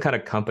sounds like some kind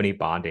of company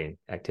bonding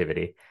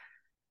activity.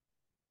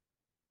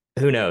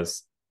 Who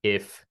knows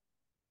if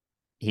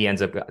he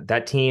ends up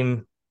that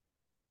team.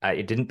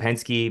 It didn't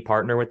Penske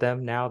partner with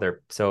them now.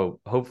 They're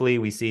so hopefully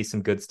we see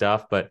some good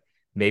stuff, but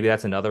maybe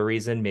that's another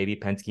reason. Maybe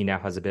Penske now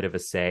has a bit of a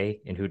say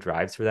in who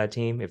drives for that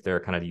team if they're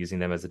kind of using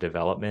them as a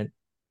development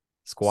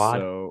squad.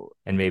 so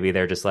And maybe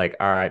they're just like,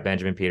 all right,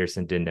 Benjamin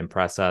Peterson didn't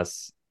impress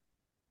us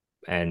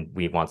and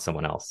we want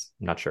someone else.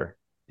 I'm not sure.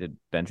 did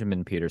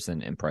Benjamin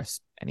Peterson impress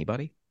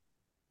anybody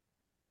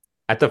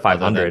At the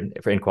other than 500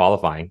 in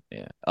qualifying.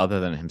 yeah, other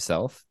than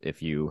himself?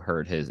 If you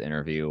heard his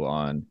interview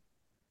on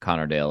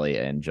Connor Daly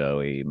and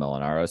Joey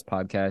Molinaro's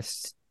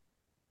podcast,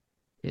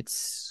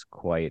 it's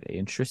quite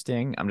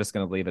interesting. I'm just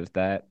going to leave it at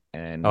that.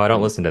 Oh, And I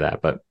don't listen to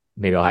that, but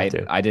maybe I'll have I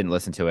to. I didn't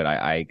listen to it.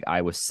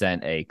 I was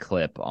sent a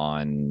clip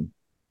on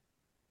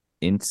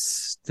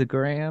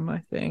Instagram,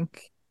 I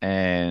think,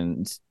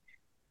 and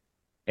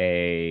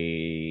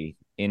a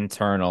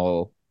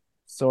internal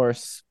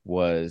source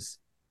was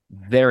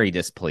very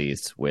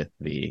displeased with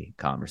the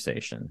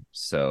conversation.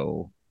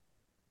 So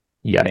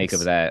make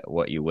of that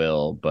what you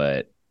will,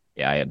 but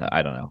yeah,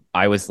 I don't know.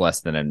 I was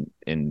less than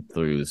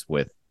enthused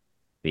with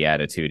the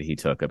attitude he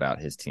took about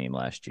his team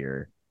last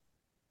year.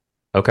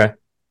 Okay.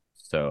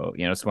 So,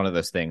 it's one of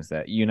those things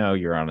that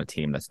you're on a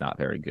team that's not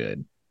very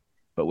good.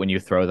 But when you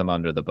throw them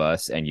under the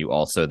bus and you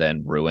also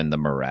then ruin the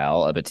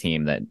morale of a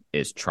team that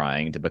is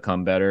trying to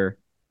become better,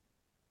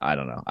 I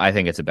don't know. I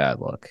think it's a bad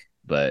look.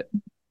 But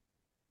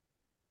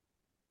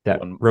that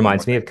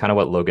reminds me of kind of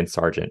what Logan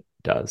Sargent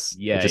does.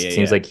 Yeah, it just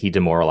seems like he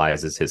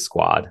demoralizes his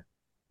squad.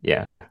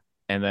 Yeah.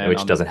 And then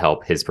which doesn't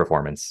help his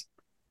performance.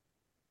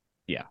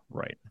 Yeah,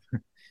 right.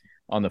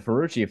 On the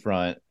Ferrucci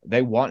front,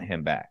 they want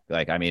him back.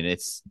 Like, I mean,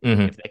 it's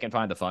if they can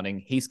find the funding,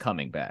 he's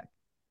coming back.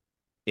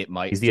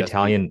 He's the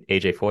Italian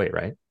AJ Foyt,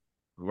 right?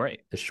 Right.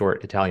 The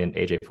short Italian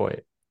AJ Foyt.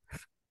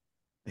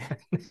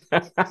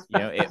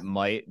 It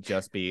might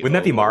just be. Wouldn't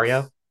that be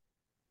Mario?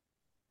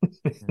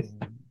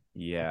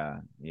 Yeah.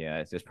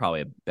 It's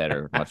probably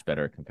a much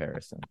better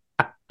comparison.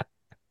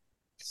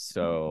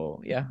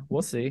 So yeah,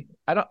 we'll see.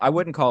 I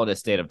wouldn't call it a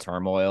state of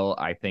turmoil.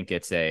 I think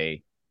it's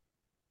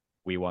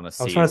we want to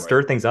see. I was trying to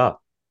stir things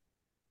up.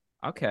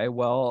 Okay,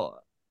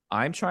 well,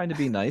 I'm trying to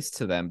be nice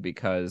to them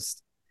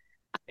because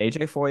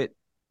AJ Foyt,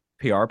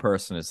 PR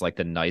person, is like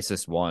the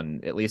nicest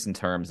one, at least in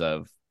terms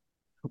of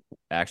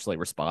actually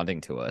responding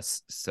to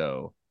us.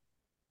 So,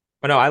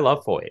 but no, I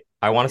love Foyt.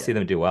 I want to see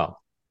them do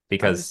well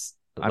because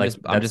I'm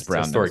just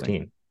brown historic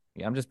team.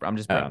 Yeah, I'm just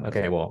brown.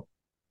 Okay, well,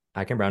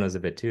 I can brown nose a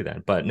bit too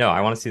then. But no,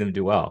 I want to see them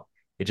do well.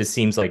 It just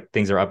seems like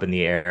things are up in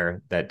the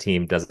air. That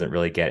team doesn't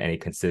really get any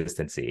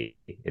consistency.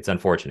 It's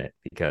unfortunate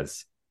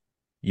because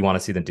you want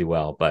to see them do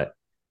well, but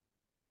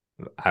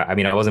I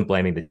mean, I wasn't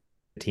blaming the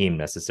team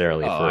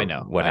necessarily for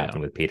what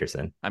happened with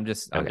Peterson. I'm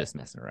just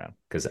messing around.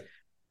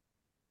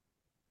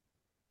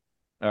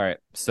 All right,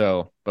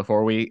 so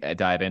before we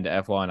dive into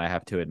F1, I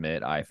have to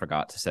admit I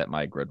forgot to set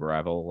my grid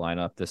rival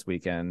lineup this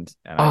weekend,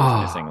 and I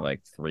was missing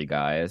like 3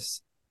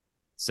 guys.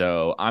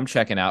 So I'm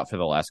checking out for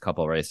the last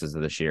couple of races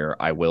of this year.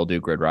 I will do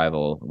grid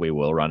rival. We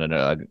will run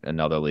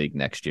another league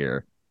next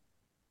year.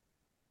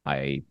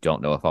 I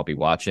don't know if I'll be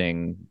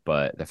watching,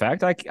 but the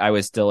fact I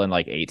was still in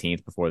like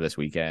 18th before this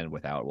weekend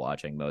without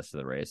watching most of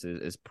the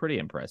races is pretty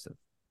impressive.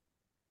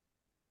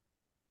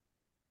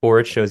 Or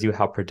it shows you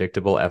how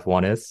predictable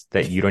F1 is,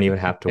 that you don't even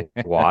have to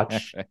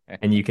watch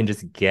and you can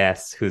just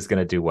guess who's going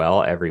to do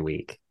well every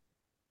week.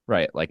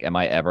 Right. Like, am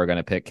I ever going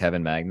to pick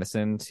Kevin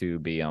Magnussen to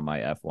be on my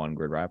F1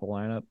 grid rival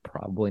lineup?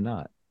 Probably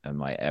not.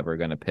 Am I ever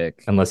going to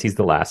pick... Unless he's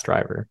the last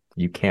driver.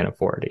 You can't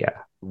afford it,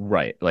 yeah.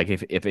 Right. Like,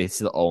 if it's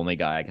the only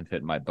guy I can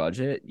fit in my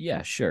budget,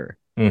 yeah, sure.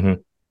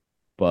 Mm-hmm.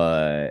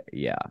 But,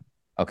 yeah.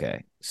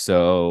 Okay.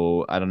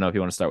 So, I don't know if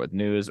you want to start with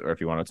news or if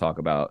you want to talk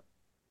about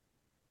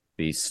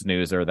the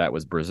snoozer that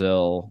was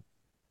Brazil.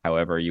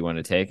 However you want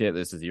to take it,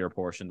 this is your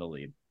portion to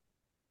lead.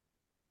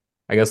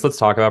 I guess let's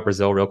talk about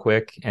Brazil real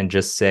quick and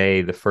just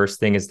say the first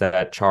thing is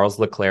that Charles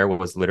Leclerc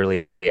was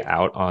literally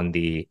out on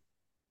the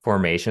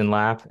formation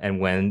lap.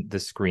 And when the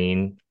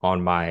screen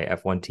on my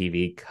F1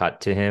 TV cut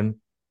to him,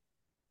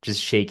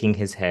 just shaking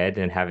his head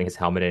and having his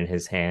helmet in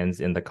his hands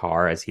in the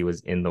car as he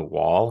was in the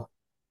wall,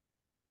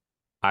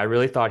 I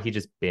really thought he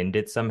just binned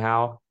it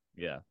somehow.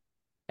 Yeah.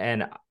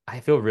 And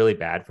I feel really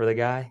bad for the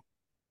guy.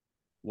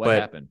 What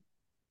happened?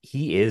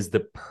 He is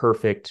the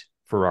perfect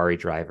Ferrari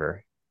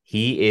driver.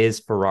 He is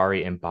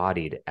Ferrari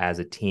embodied as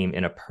a team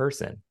in a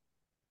person,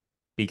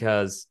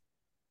 because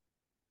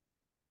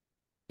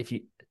if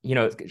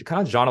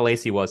kind of John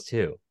Alesi was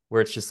too,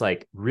 where it's just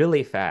like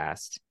really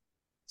fast,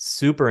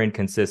 super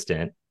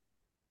inconsistent,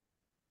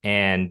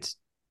 and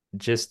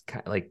just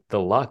kind of like the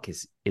luck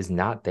is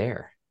not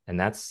there. And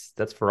that's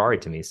Ferrari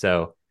to me.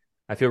 So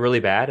I feel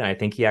really bad. And I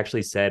think he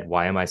actually said,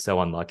 "Why am I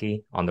so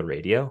unlucky?" on the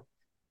radio,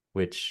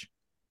 which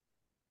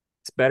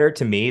it's better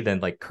to me than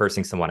like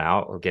cursing someone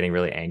out or getting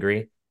really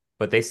angry.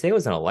 But they say it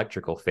was an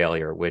electrical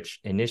failure, which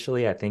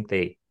initially I think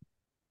they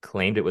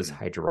claimed it was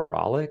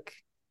hydraulic.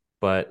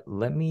 But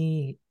let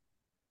me,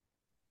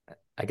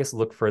 I guess,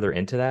 look further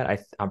into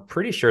that. I'm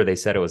pretty sure they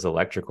said it was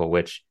electrical,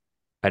 which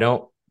I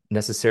don't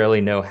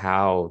necessarily know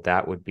how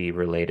that would be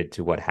related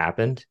to what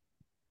happened.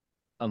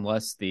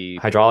 Unless the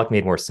hydraulic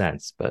made more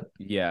sense, but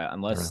yeah,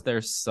 unless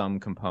there's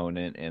some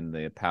component in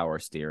the power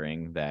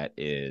steering that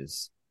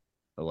is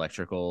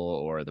electrical,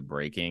 or the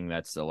braking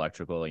that's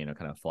electrical,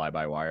 kind of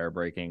fly-by-wire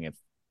braking. If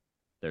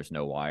there's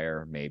no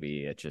wire,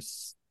 maybe it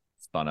just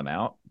spun them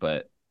out.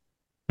 But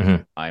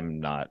I'm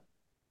not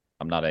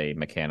a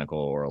mechanical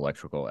or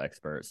electrical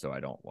expert, so I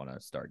don't want to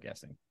start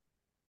guessing.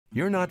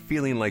 You're not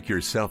feeling like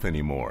yourself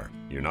anymore.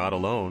 You're not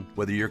alone.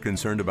 Whether you're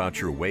concerned about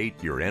your weight,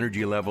 your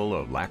energy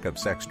level, a lack of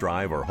sex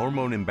drive, or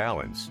hormone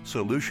imbalance,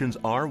 solutions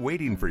are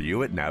waiting for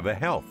you at Nava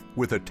Health.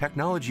 With a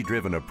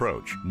technology-driven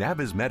approach,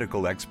 Nava's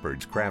medical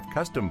experts craft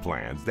custom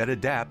plans that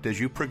adapt as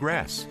you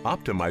progress,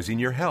 optimizing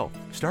your health.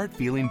 Start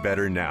feeling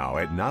better now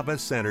at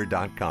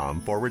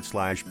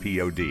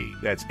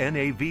navacenter.com/POD. That's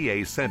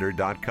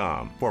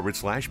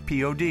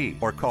NAVAcenter.com/POD,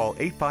 or call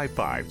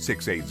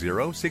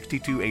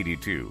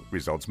 855-680-6282.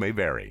 Results may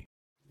vary.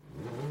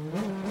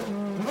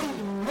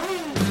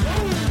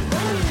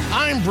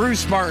 I'm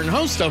Bruce Martin,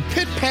 host of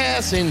Pit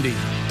Pass Indy.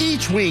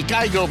 Each week,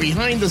 I go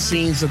behind the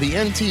scenes of the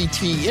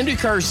NTT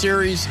IndyCar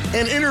Series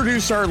and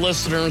introduce our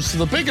listeners to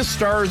the biggest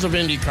stars of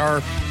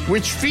IndyCar,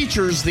 which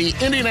features the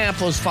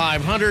Indianapolis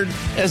 500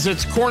 as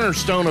its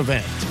cornerstone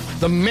event.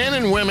 The men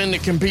and women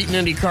that compete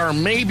in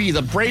IndyCar may be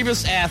the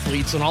bravest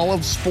athletes in all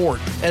of sport,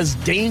 as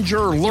danger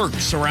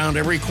lurks around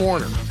every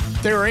corner.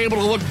 They are able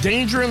to look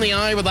danger in the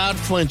eye without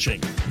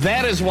flinching.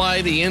 That is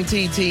why the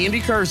NTT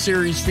IndyCar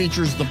Series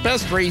features the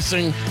best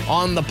racing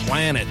on the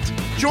planet.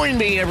 Join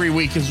me every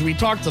week as we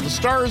talk to the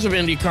stars of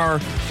IndyCar,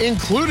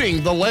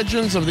 including the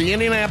legends of the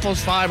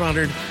Indianapolis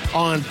 500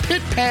 on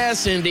Pit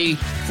Pass Indy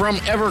from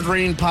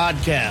Evergreen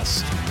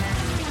Podcast.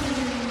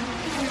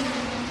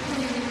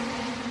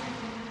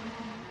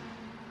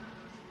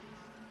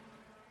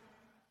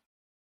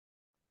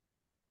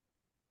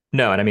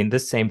 No, and I mean,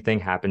 this same thing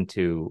happened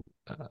to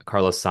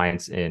Carlos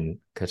Sainz in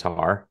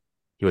Qatar.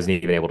 He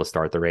wasn't even able to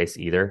start the race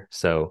either.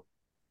 So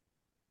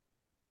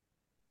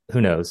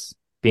who knows?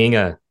 Being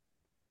a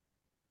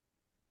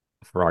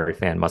Ferrari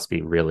fan must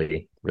be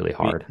really, really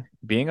hard.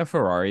 Being a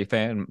Ferrari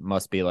fan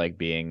must be like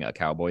being a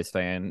Cowboys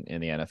fan in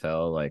the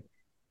NFL. Like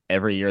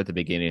every year at the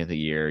beginning of the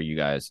year,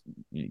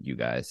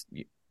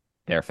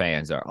 their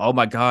fans are, oh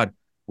my God,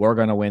 we're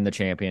going to win the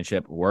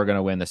championship. We're going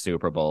to win the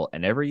Super Bowl.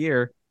 And every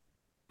year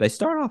they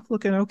start off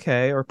looking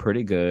okay or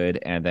pretty good.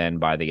 And then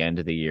by the end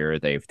of the year,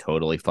 they've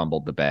totally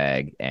fumbled the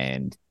bag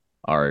and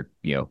are,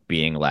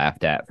 being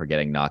laughed at for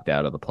getting knocked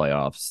out of the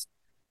playoffs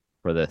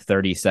for the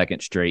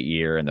 32nd straight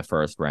year in the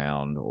first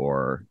round,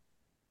 or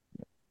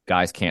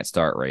guys can't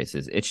start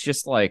races. It's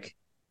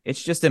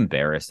just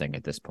embarrassing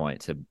at this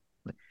point to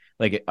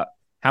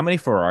how many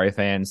Ferrari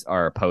fans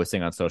are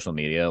posting on social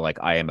media like,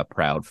 I am a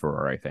proud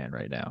Ferrari fan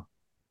right now?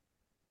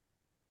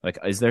 Like,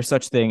 is there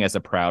such thing as a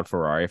proud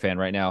Ferrari fan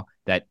right now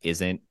that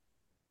isn't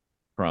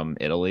from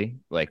Italy?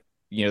 Like,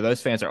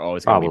 those fans are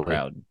always going to be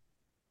proud,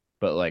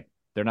 but like,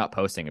 they're not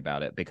posting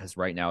about it because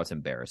right now it's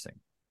embarrassing.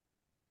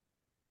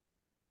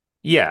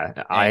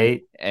 Yeah,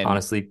 I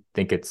honestly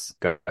think it's...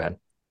 Go ahead.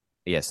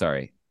 Yeah,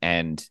 sorry.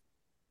 And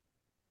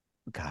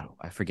God,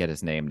 I forget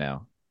his name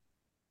now.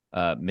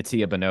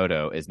 Mattia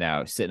Binotto is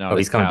now sitting on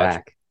his couch. He's coming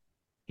back.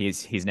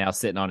 He's now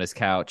sitting on his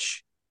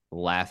couch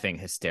laughing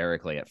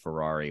hysterically at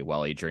Ferrari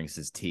while he drinks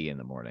his tea in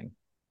the morning.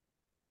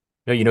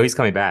 No, he's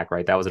coming back,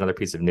 right? That was another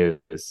piece of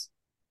news.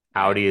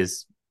 Audi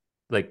is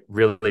like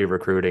really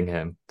recruiting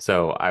him.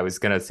 So I was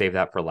going to save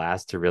that for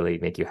last to really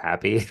make you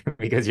happy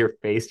because your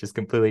face just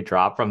completely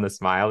dropped from the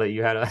smile that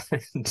you had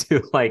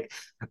to like,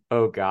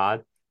 oh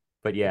God.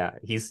 But yeah,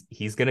 he's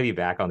going to be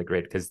back on the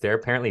grid because they're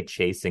apparently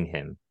chasing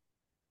him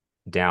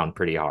down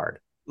pretty hard.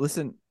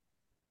 Listen,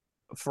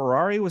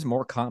 Ferrari was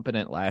more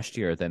competent last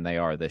year than they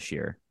are this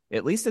year.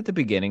 At least at the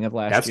beginning of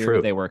last year,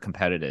 true. They were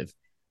competitive.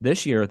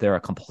 This year, they're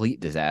a complete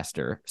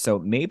disaster. So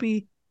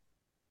maybe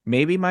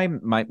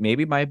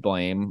my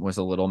blame was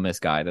a little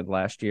misguided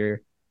last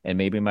year, and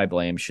maybe my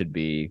blame should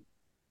be,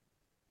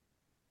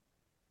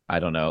 I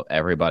don't know,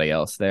 everybody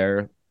else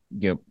there.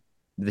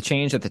 The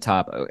change at the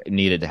top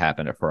needed to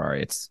happen at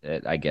Ferrari.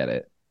 I get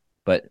it,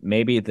 but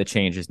maybe the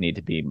changes need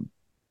to be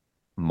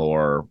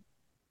more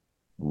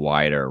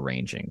wider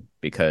ranging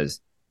because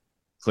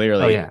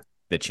clearly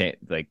the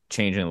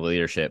change in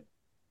leadership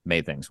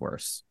made things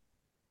worse.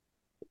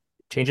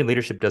 Change in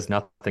leadership does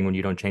nothing when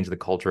you don't change the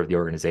culture of the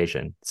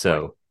organization.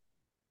 So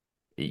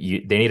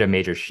they need a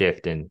major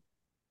shift. And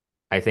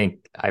I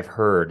think I've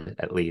heard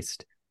at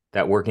least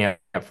that working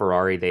at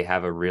Ferrari, they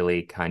have a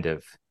really kind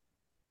of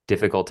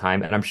difficult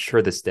time. And I'm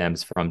sure this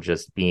stems from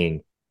just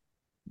being,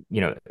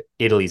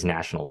 Italy's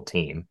national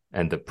team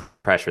and the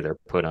pressure they're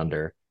put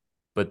under.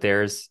 But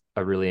there's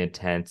a really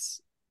intense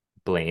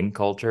blame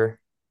culture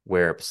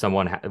where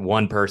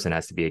one person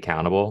has to be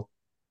accountable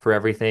for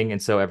everything.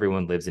 And so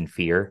everyone lives in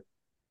fear.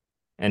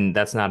 And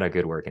that's not a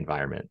good work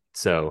environment.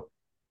 So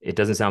it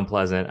doesn't sound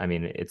pleasant. I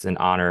mean, it's an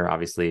honor,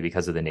 obviously,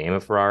 because of the name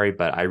of Ferrari,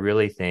 but I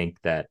really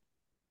think that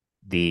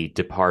the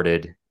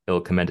departed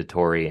Il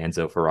Commendatore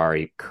Enzo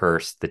Ferrari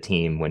cursed the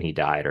team when he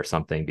died or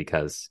something I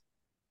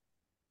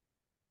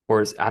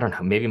don't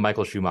know, maybe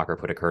Michael Schumacher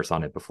put a curse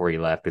on it before he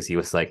left because he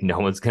was like, no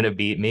one's going to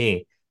beat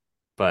me.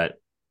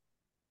 But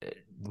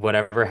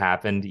whatever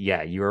happened,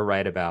 yeah, you were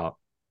right about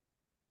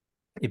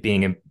it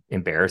being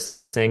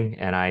embarrassing.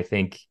 And I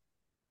think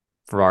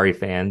Ferrari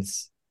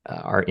fans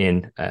are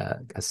in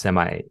a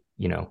semi,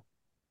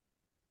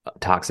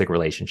 toxic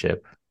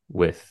relationship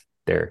with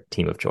their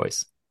team of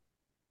choice.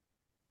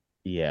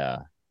 Yeah.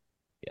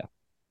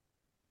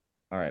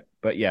 All right.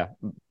 But yeah,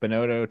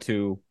 Binotto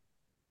to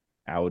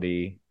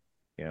Audi,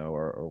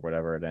 or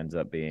whatever it ends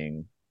up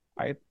being.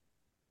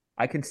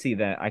 I can see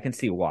that. I can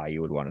see why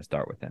you would want to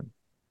start with him.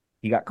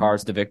 He got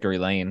cars to victory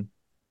lane.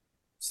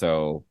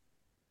 So,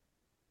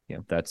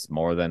 that's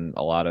more than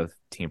a lot of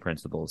team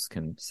principals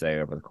can say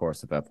over the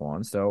course of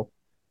F1. So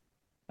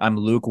I'm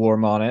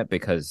lukewarm on it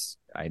because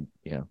I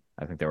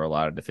think there were a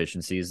lot of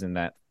deficiencies in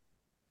that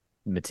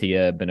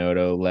Mattia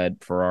Binotto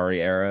led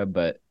Ferrari era,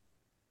 but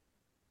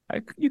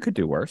you could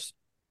do worse.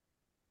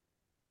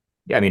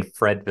 Yeah, I mean,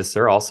 Fred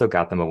Vasseur also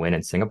got them a win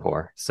in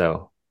Singapore.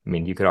 So I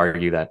mean, you could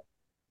argue that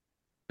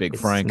Big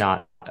it's Frank.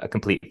 not a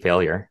complete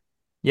failure.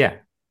 Yeah.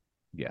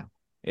 Yeah,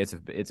 it's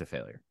a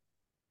failure.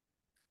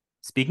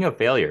 Speaking of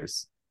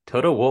failures,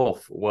 Toto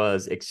Wolff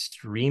was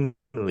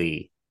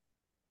extremely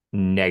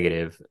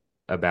negative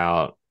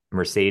about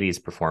Mercedes'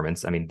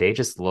 performance. I mean, they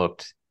just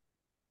looked,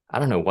 I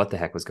don't know what the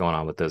heck was going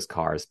on with those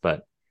cars,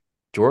 but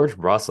George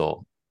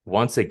Russell,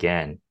 once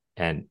again,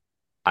 and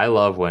I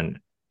love when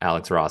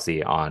Alex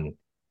Rossi on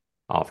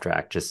off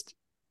track just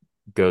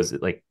goes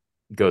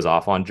goes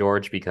off on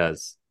George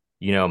because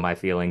my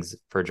feelings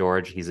for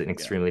George. He's an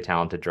extremely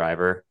talented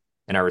driver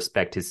and I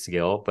respect his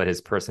skill, but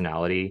his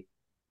personality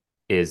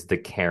is the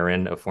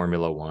Karen of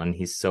Formula One.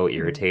 He's so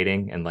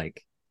irritating and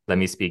like, let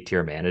me speak to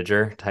your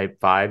manager type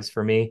vibes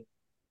for me.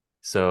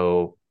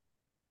 So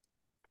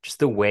just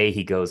the way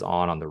he goes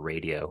on the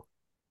radio,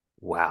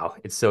 wow,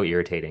 it's so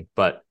irritating.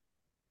 But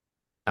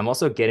I'm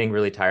also getting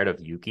really tired of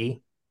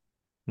Yuki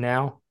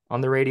now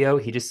on the radio.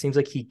 He just seems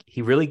like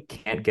he really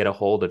can't get a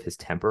hold of his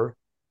temper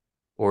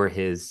or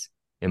his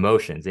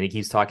emotions. And he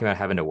keeps talking about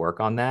having to work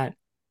on that.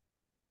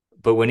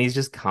 But when he's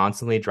just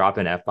constantly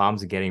dropping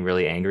F-bombs and getting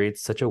really angry,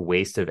 it's such a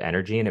waste of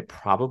energy and it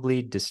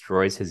probably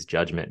destroys his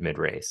judgment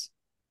mid-race.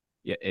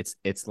 Yeah,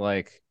 it's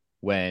like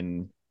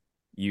when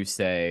you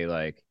say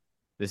like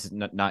this is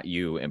not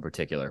you in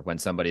particular. When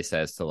somebody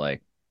says to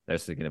like their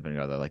significant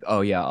other, like,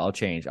 oh yeah, I'll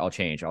change,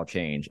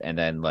 and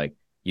then like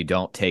you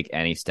don't take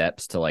any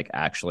steps to like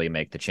actually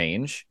make the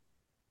change.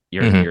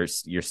 You're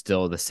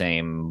still the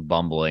same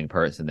bumbling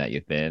person that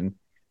you've been.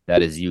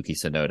 That is Yuki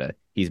Tsunoda.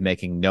 He's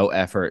making no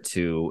effort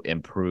to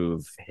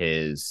improve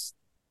his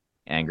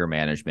anger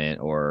management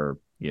or,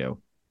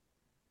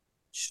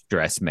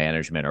 stress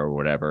management or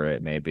whatever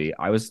it may be.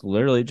 I was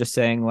literally just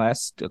saying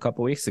a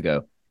couple weeks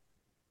ago,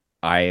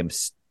 I am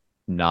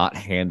not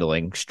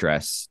handling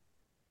stress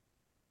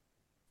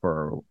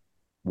for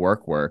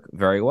work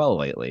very well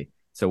lately.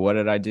 So what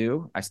did I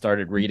do? I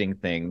started reading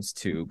things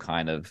to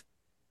kind of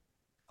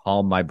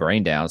calm my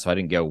brain down so I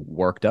didn't get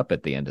worked up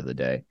at the end of the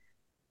day.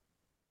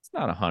 It's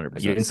not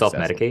 100%. You didn't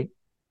self-medicate?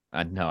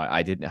 No,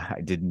 I didn't.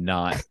 I did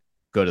not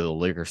go to the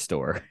liquor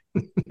store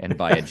and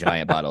buy a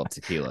giant bottle of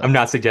tequila. I'm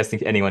not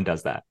suggesting anyone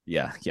does that.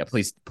 Yeah.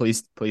 Please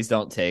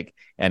don't take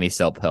any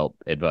self-help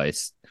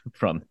advice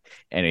from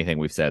anything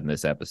we've said in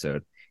this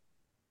episode.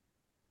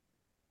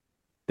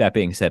 That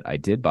being said, I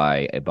did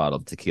buy a bottle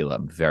of tequila.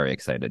 I'm very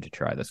excited to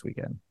try this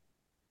weekend.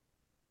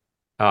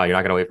 Oh, you're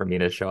not gonna wait for me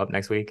to show up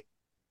next week?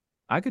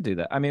 I could do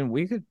that. I mean,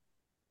 we could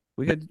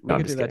do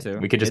that too.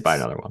 We could just buy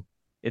another one.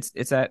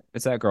 It's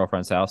at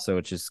girlfriend's house, so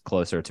it's just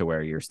closer to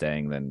where you're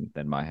staying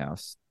than my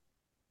house.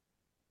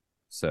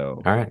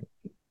 So all right,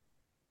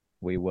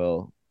 we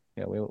will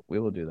do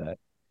that.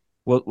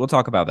 We'll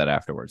talk about that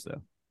afterwards,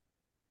 though.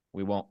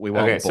 We won't.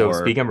 Okay, so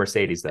speaking of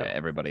Mercedes, though,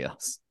 everybody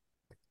else.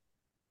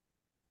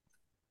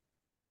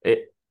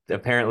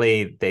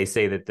 Apparently they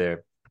say that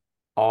the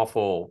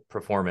awful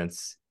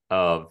performance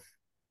of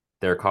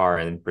their car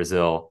in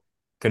Brazil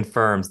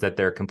confirms that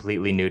their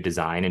completely new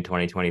design in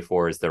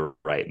 2024 is the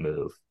right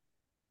move,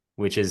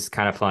 which is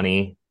kind of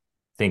funny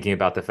thinking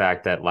about the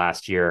fact that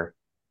last year,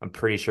 I'm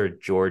pretty sure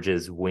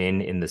George's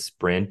win in the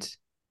sprint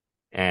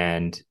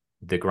and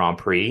the Grand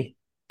Prix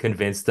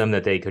convinced them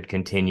that they could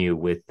continue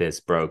with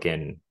this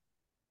broken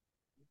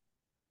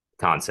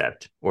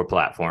concept or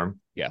platform.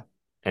 Yeah.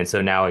 And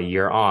so now a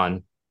year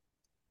on,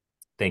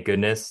 thank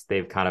goodness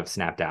they've kind of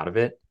snapped out of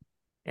it.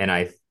 And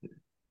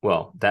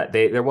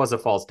there was a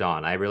false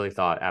dawn. I really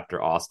thought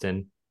after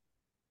Austin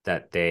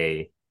that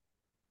they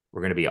were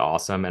going to be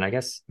awesome. And I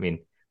guess, I mean,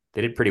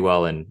 they did pretty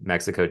well in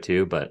Mexico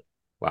too, but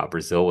wow,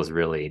 Brazil was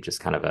really just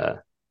kind of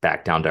a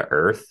back down to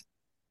earth.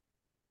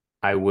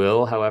 I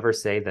will, however,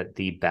 say that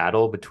the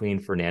battle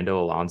between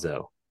Fernando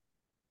Alonso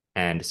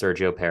and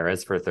Sergio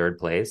Perez for third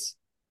place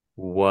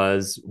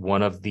was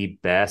one of the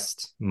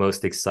best,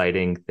 most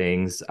exciting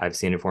things I've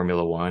seen in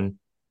Formula One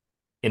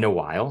in a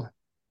while.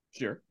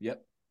 Sure.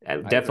 Yep.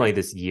 Definitely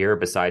this year,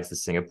 besides the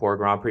Singapore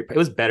Grand Prix. It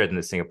was better than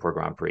the Singapore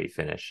Grand Prix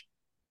finish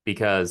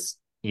because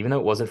even though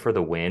it wasn't for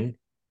the win,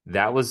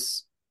 that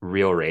was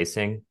real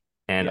racing.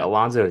 And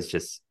Alonso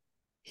is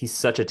he's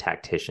such a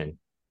tactician.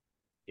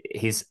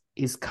 He's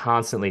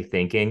constantly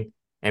thinking.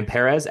 And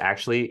Perez,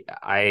 actually,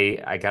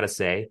 I gotta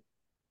say,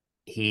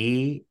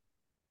 he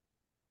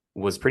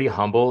was pretty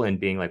humble in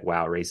being like,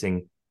 wow,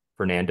 racing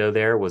Fernando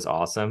there was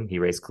awesome. He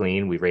raced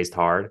clean. We raced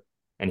hard.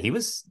 And he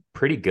was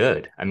pretty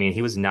good. I mean,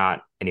 he was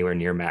not anywhere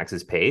near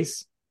Max's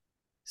pace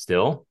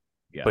still,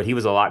 but he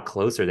was a lot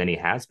closer than he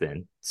has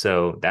been.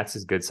 So that's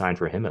a good sign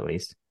for him, at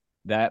least.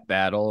 That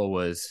battle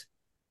was,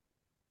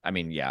 I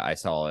mean, I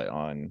saw it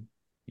on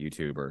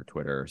YouTube or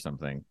Twitter or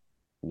something,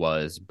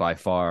 was by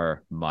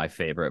far my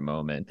favorite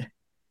moment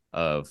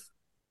of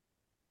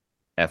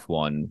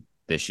F1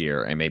 this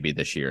year and maybe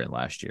this year and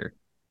last year,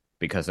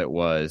 because it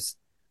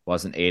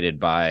wasn't aided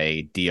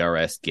by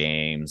DRS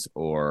games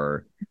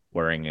or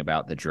worrying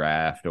about the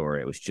draft, or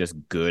it was just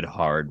good,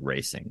 hard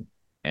racing.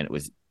 And it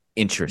was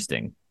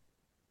interesting.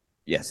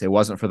 Yes, it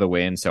wasn't for the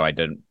win, so I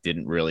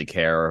didn't really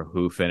care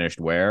who finished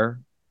where.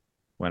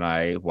 when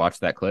I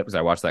watched that clip, because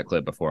I watched that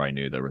clip before I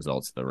knew the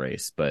results of the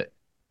race. But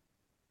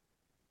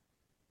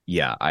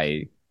yeah,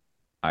 I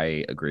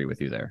agree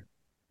with you there.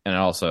 And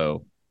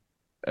also,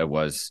 it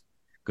was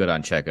good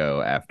on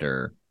Checo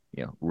after,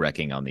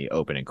 wrecking on the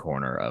opening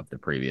corner of the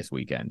previous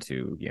weekend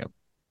to,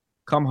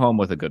 come home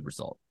with a good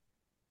result.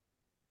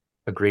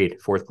 Agreed.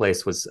 Fourth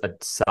place was a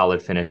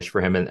solid finish for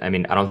him. And I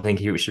mean, I don't think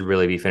he should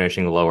really be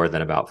finishing lower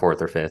than about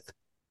fourth or fifth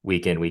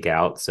week in, week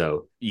out.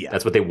 So Yeah,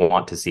 that's what they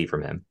want to see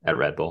from him at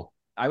Red Bull.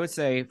 I would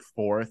say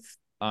fourth,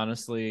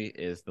 honestly,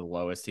 is the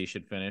lowest he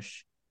should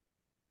finish.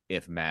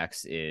 If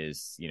Max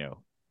is,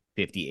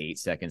 58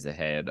 seconds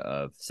ahead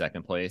of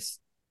second place,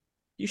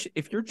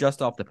 if you're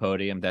just off the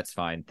podium, that's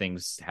fine.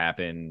 Things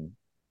happen.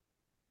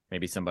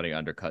 Maybe somebody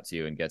undercuts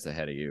you and gets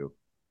ahead of you,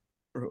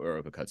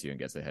 or overcuts you and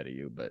gets ahead of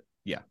you. But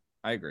yeah,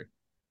 I agree.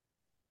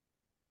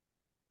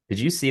 Did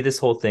you see this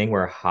whole thing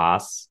where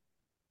Haas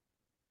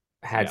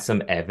had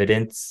some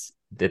evidence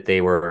that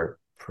they were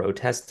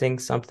protesting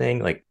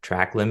something like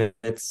track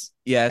limits?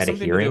 Yeah, at a something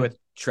to hearing do with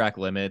track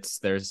limits.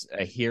 There's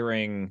a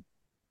hearing.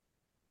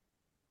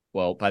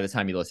 Well, by the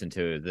time you listen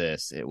to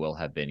this, it will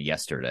have been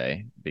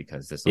yesterday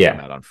because this will come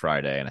out on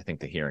Friday, and I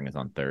think the hearing is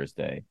on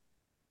Thursday,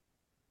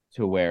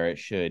 to where it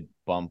should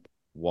bump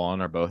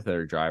one or both of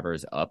their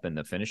drivers up in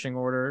the finishing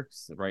order.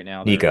 So right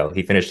now, Nico,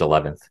 he finished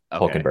 11th.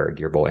 Okay. Hulkenberg,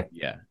 your boy.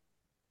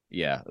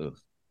 Yeah. Ugh.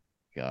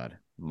 God,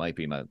 might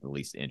be the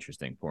least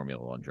interesting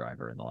Formula One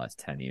driver in the last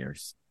 10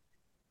 years.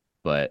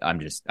 But I'm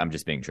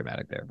just being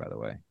dramatic there, by the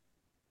way.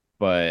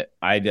 But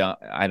I don't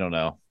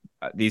know.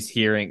 I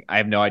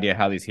have no idea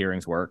how these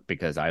hearings work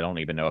because I don't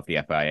even know if the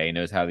FIA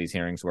knows how these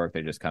hearings work.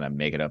 They just kind of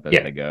make it up as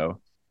they go.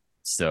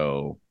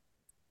 So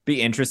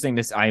be interesting.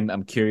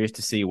 I'm curious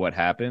to see what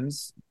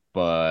happens,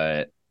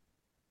 but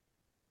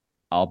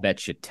I'll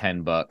bet you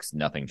 $10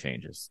 nothing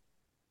changes.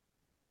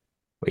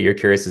 Well, you're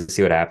curious to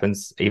see what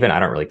happens. Even I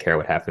don't really care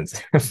what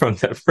happens from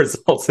the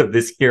results of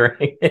this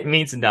hearing. It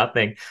means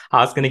nothing.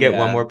 Haas going to get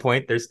one more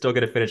point. They're still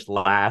going to finish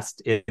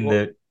last in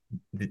the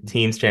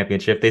team's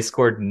championship. They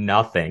scored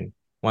nothing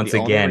once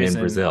again in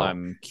Brazil.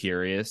 I'm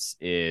curious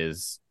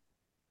is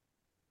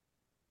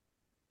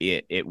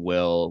it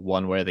will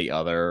one way or the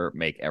other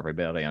make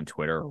everybody on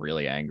Twitter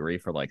really angry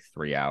for like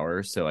 3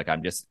 hours. So like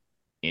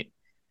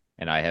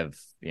and I have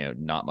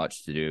not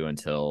much to do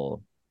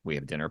until we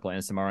have dinner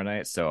plans tomorrow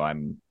night. So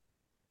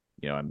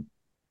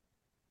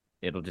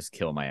it'll just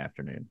kill my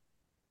afternoon.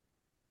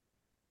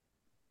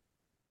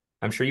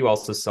 I'm sure you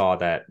also saw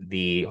that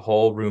the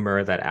whole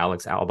rumor that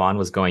Alex Albon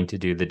was going to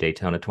do the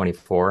Daytona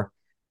 24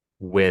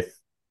 with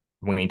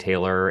Wayne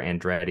Taylor,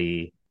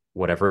 Andretti,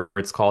 whatever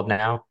it's called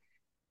now,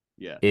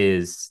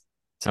 is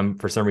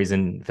for some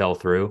reason fell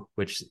through,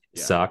 which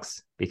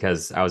sucks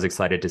because I was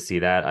excited to see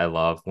that. I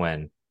love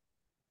when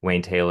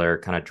Wayne Taylor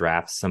kind of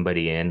drafts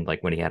somebody in,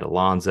 like when he had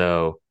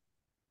Alonso,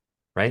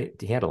 right?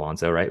 He had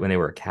Alonso, right? When they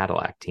were a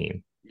Cadillac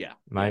team. Yeah.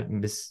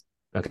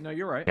 Okay. No,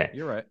 you're right. Okay.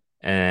 You're right.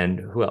 And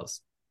who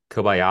else?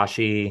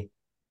 Kobayashi.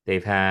 They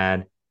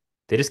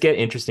just get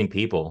interesting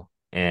people,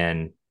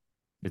 and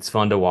it's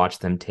fun to watch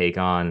them take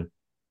on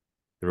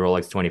the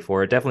Rolex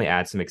 24. It definitely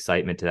adds some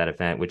excitement to that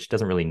event, which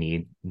doesn't really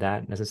need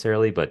that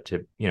necessarily, but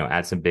to,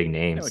 add some big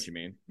names. I know what you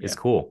mean. Is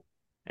cool.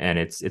 And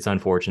it's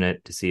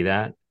unfortunate to see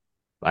that.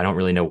 I don't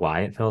really know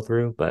why it fell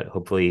through, but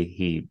hopefully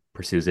he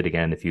pursues it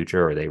again in the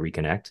future or they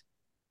reconnect.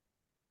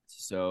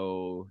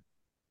 So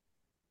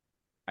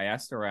I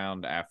asked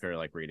around after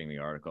reading the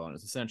article, and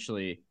it's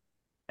essentially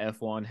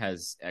F1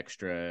 has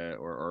extra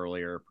or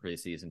earlier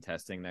preseason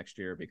testing next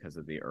year because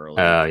of the early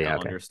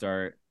calendar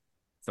start.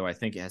 So I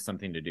think it has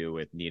something to do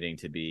with needing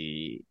to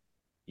be,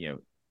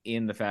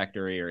 in the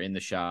factory or in the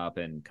shop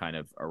and kind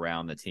of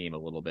around the team a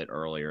little bit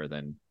earlier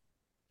than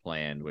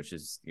planned, which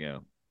is,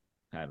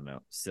 I don't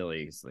know,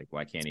 silly. It's like,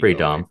 why can't he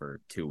go away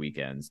for 2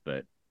 weekends?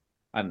 But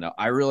I don't know.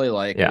 I really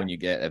like when you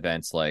get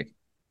events like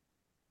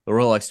the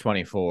Rolex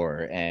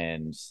 24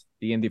 and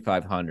the Indy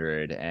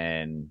 500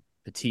 and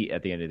Petit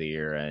at the end of the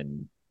year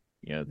and,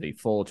 the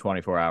full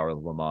 24-hour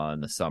Le Mans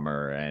in the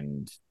summer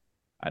and,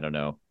 I don't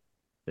know,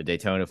 the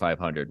Daytona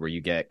 500 where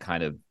you get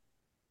kind of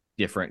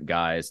different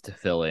guys to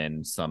fill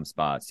in some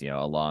spots,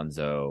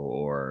 Alonso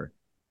or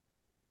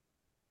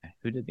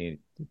who did the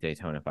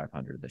Daytona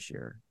 500 this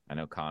year? I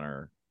know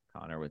Connor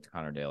with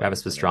Connor Daly.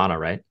 Travis Pastrana,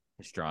 right?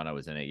 Pastrana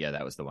was in it. Yeah,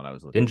 that was the one I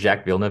was looking Didn't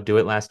Jack Villeneuve do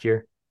it last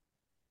year?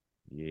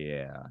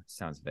 Yeah,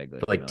 sounds vaguely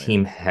but like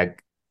familiar. Team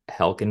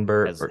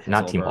Helkenberg,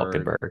 not Team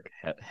Hulkenberg.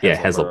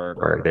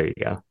 Hesselberg. There you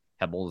go.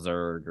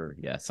 Hebelzerg or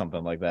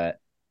something like that.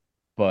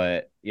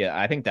 But yeah,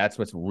 I think that's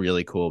what's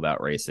really cool about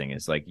racing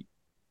is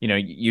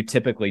you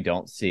typically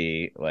don't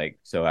see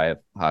so I have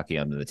hockey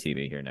on the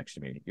TV here next to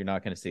me. You're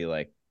not going to see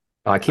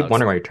I keep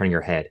wondering why you're turning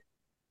your head.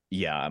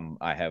 Yeah,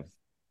 I have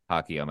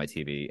hockey on my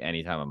TV.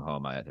 Anytime I'm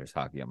home, there's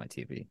hockey on my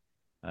TV.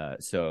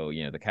 So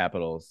the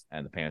Capitals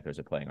and the Panthers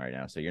are playing right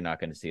now. So you're not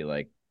going to see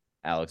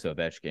Alex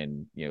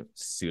Ovechkin,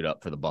 suit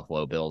up for the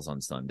Buffalo Bills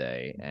on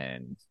Sunday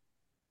and,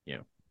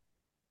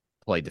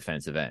 play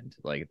defensive end.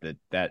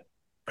 That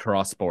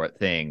cross sport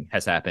thing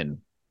has happened,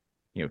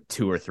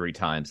 2 or 3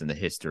 times in the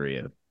history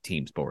of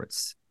team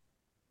sports.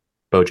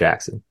 Bo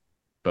Jackson.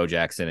 Bo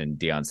Jackson and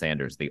Deion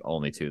Sanders, the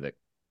only two that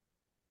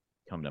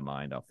come to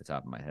mind off the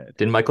top of my head.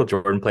 Didn't Michael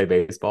Jordan play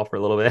baseball for a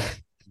little bit?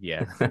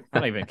 Yeah, I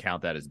don't even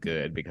count that as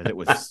good because it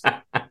was.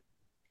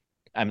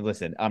 I mean,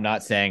 listen, I'm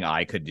not saying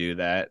I could do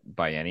that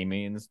by any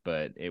means,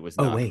 but it was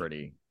not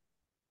pretty.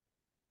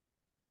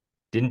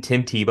 Didn't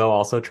Tim Tebow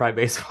also try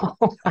baseball?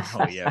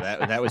 Oh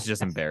yeah, that was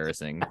just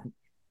embarrassing.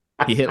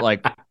 He hit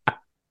like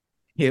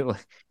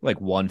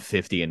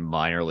 150 in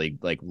minor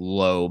league, like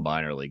low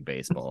minor league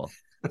baseball.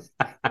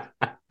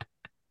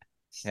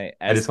 Hey,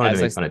 I just wanted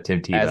to make fun of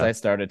Tim Tebow. As I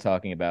started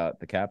talking about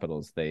the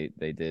Capitals, they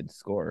did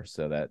score,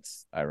 so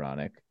that's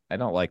ironic. I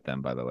don't like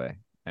them, by the way.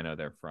 I know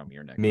they're from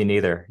your neck. Me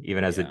neither,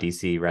 even as a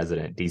DC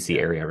resident, DC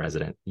area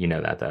resident. You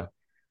know that, though.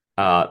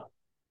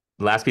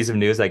 Last piece of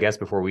news, I guess,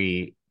 before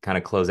we kind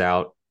of close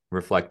out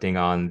reflecting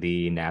on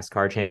the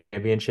NASCAR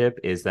championship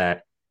is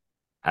that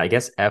I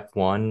guess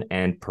F1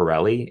 and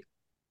Pirelli,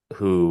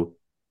 who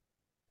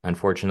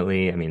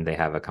unfortunately, I mean, they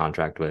have a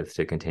contract with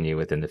to continue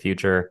with in the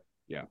future.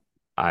 Yeah.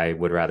 I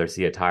would rather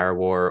see a tire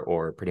war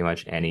or pretty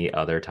much any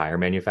other tire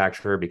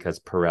manufacturer because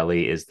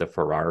Pirelli is the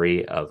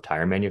Ferrari of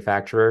tire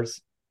manufacturers,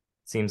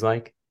 it seems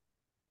like.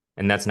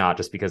 And that's not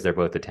just because they're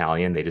both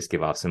Italian. They just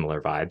give off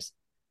similar vibes.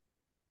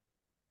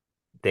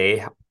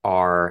 They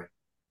are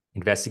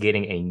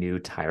investigating a new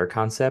tire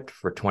concept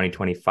for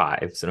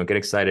 2025. So don't get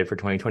excited for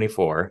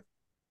 2024.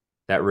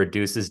 That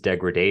reduces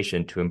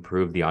degradation to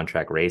improve the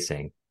on-track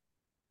racing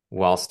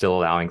while still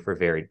allowing for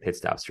varied pit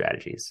stop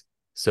strategies.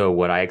 So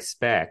what I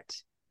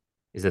expect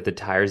is that the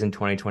tires in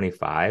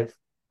 2025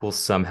 will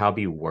somehow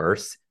be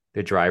worse.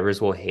 The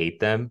drivers will hate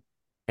them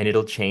and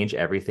it'll change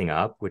everything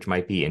up, which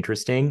might be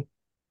interesting,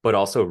 but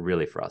also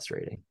really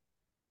frustrating.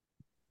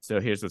 So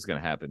here's what's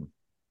going to happen.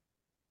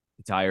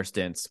 The tire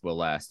stints will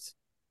last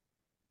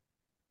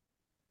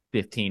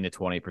 15 to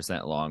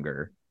 20%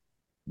 longer.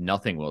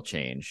 Nothing will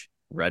change.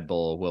 Red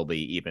Bull will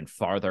be even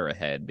farther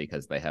ahead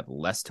because they have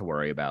less to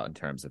worry about in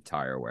terms of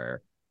tire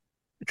wear.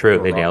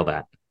 True, they nailed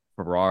that.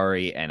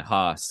 Ferrari and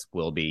Haas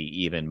will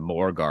be even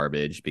more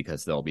garbage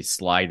because they'll be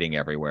sliding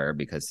everywhere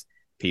because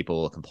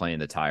people will complain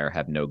the tires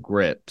have no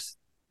grip.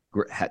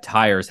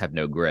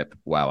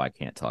 Wow, I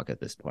can't talk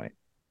at this point.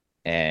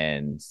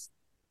 And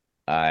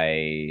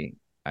I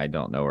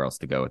don't know where else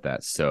to go with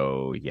that.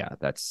 So yeah,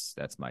 that's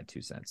my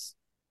 2 cents.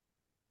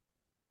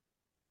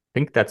 I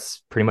think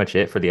that's pretty much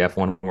it for the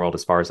F1 world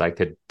as far as I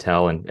could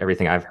tell and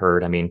everything I've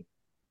heard. I mean,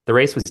 the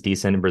race was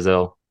decent in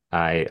Brazil.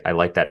 I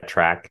like that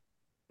track.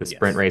 The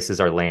sprint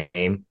races are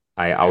lame.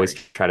 I always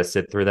try to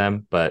sit through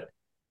them, but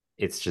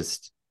it's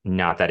just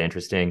not that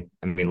interesting.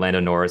 I mean,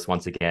 Lando Norris,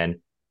 once again,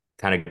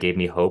 kind of gave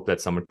me hope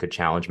that someone could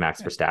challenge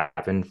Max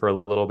Verstappen for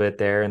a little bit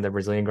there in the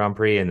Brazilian Grand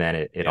Prix, and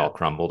then it all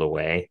crumbled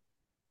away.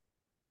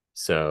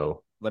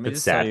 So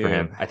it's sad for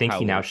him. I think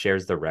he now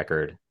shares the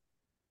record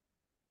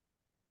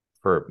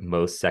for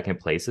most second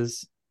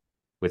places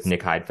with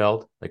Nick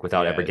Heidfeld, like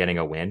without ever getting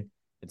a win.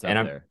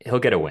 And he'll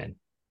get a win.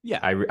 Yeah,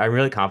 I'm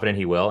really confident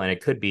he will, and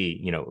it could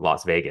be,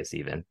 Las Vegas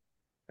even,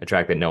 a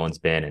track that no one's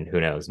been, and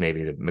who knows,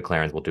 maybe the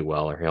McLarens will do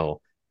well or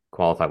he'll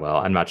qualify well.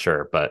 I'm not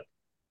sure, but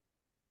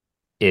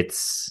it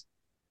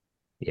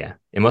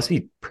must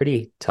be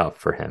pretty tough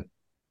for him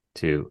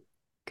to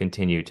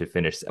continue to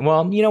finish.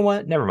 Well, you know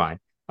what? Never mind.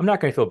 I'm not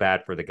going to feel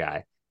bad for the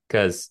guy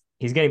because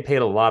he's getting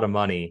paid a lot of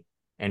money,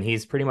 and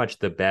he's pretty much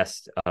the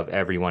best of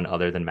everyone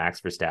other than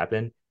Max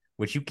Verstappen,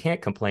 which you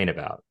can't complain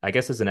about. I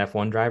guess as an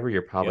F1 driver,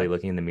 you're probably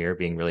looking in the mirror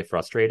being really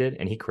frustrated,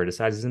 and he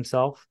criticizes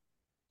himself.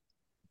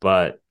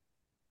 But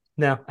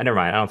no, I never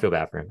mind. I don't feel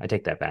bad for him. I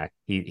take that back.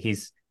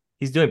 He's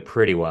doing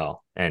pretty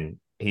well, and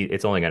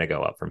it's only going to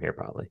go up from here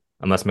probably,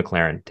 unless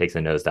McLaren takes a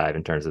nosedive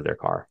in terms of their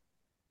car.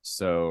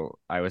 So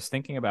I was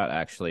thinking about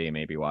actually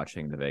maybe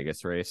watching the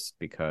Vegas race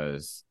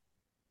because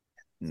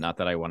not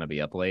that I want to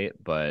be up late,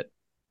 but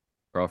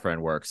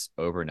girlfriend works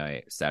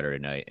overnight Saturday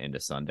night into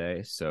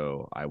Sunday,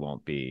 so I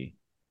won't be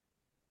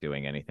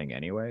doing anything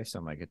anyway. So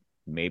I'm like,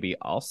 maybe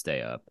I'll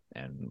stay up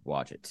and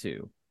watch it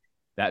too.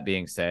 That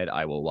being said,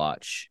 I will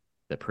watch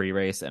the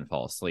pre-race and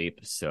fall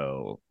asleep.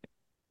 So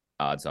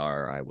odds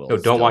are I will. No,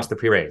 don't watch the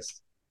pre-race.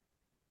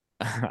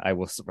 I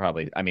will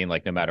probably. I mean,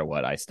 like no matter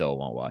what, I still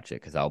won't watch it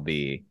because I'll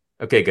be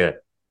okay. Good.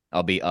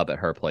 I'll be up at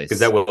her place because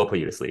that will put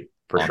you to sleep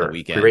for sure.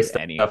 Pre-race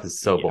stuff is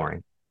so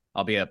boring.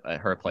 I'll be up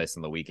at her place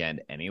on the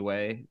weekend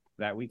anyway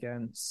that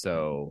weekend,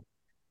 so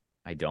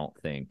I don't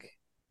think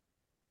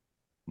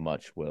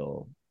much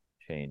will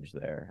change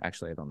there.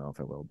 Actually, I don't know if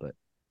it will, but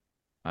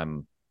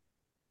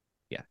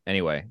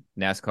anyway,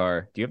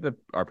 NASCAR, do you have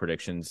our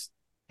predictions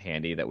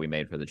handy that we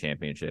made for the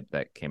championship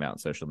that came out on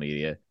social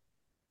media?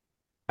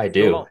 I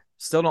do.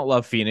 Still don't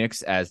love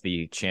Phoenix as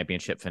the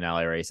championship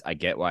finale race. I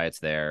get why it's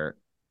there.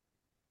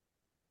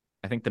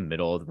 I think the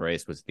middle of the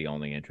race was the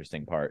only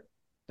interesting part,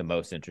 the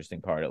most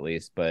interesting part at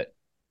least, but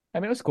I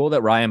mean, it was cool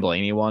that Ryan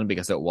Blaney won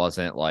because it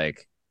wasn't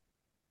like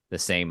the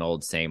same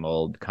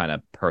old kind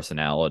of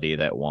personality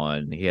that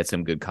won. He had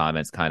some good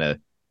comments kind of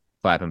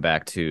clapping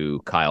back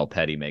to Kyle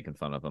Petty making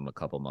fun of him a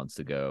couple months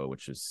ago,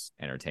 which was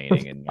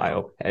entertaining. And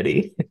Kyle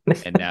Petty.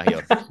 And now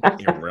he'll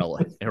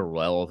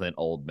irrelevant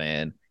old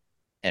man.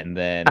 And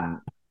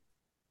then,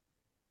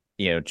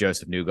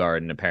 Joseph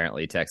Newgarden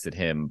apparently texted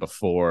him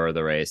before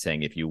the race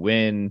saying, if you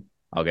win,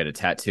 I'll get a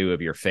tattoo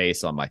of your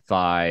face on my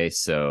thigh.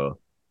 So,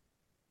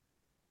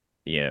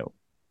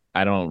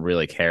 I don't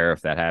really care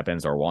if that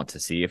happens or want to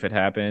see if it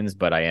happens,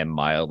 but I am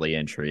mildly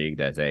intrigued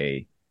as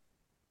a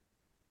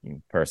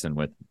person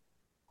with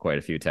quite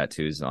a few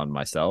tattoos on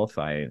myself.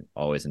 I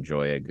always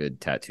enjoy a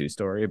good tattoo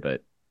story,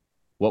 but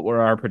what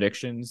were our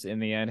predictions in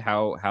the end?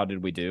 How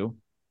did we do?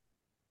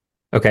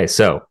 Okay,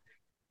 so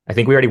I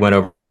think we already went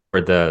over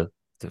the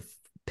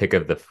pick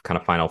of the kind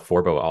of final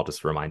four, but I'll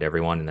just remind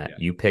everyone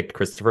that you picked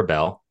Christopher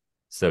Bell.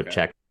 So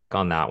check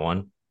on that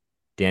one.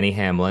 Danny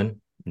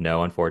Hamlin.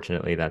 No,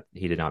 unfortunately, that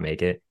he did not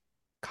make it.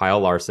 Kyle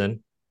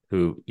Larson,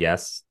 who,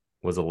 yes,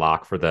 was a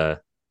lock for the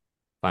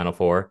final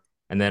four.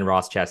 And then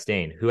Ross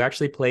Chastain, who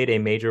actually played a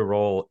major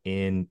role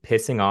in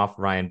pissing off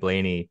Ryan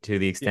Blaney to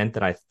the extent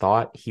that I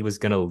thought he was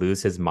going to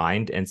lose his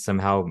mind and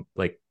somehow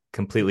like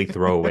completely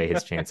throw away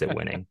his chance at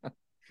winning.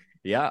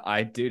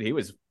 Yeah, he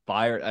was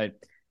fired.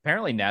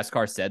 Apparently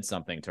NASCAR said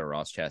something to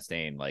Ross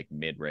Chastain like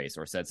mid-race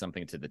or said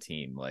something to the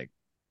team. Like,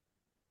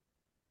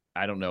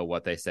 I don't know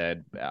what they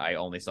said. I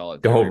only saw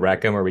it. Don't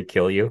wreck him or we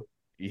kill you.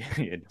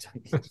 Yeah,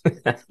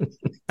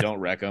 don't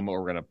wreck him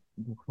or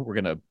we're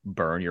gonna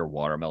burn your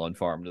watermelon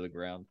farm to the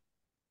ground.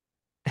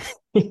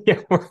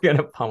 Yeah, we're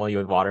gonna pummel you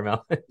with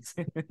watermelons.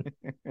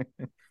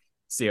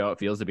 See how it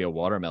feels to be a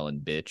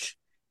watermelon, bitch.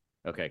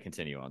 Okay,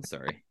 continue on.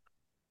 Sorry.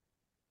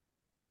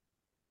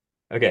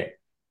 Okay,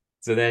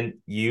 so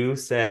then you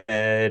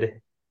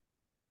said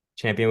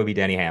champion would be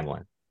Denny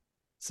Hamlin.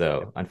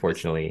 So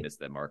unfortunately, missed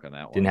that mark on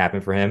that one. Didn't happen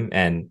for him,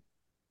 and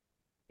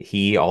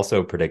he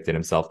also predicted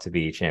himself to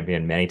be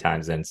champion many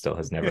times and still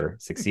has never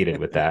succeeded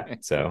with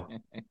that. So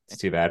it's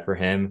too bad for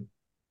him.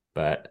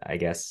 But I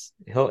guess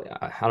I don't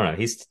know.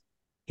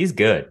 He's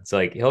good. It's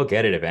like he'll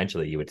get it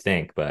eventually, you would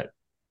think, but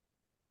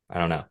I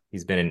don't know.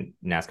 He's been in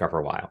NASCAR for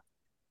a while.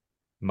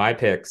 My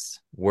picks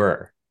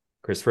were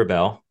Christopher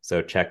Bell,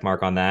 so check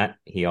mark on that.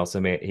 He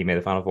made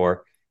the final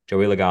four.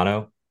 Joey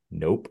Logano,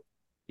 nope.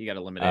 He got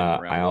eliminated.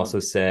 I also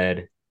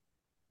said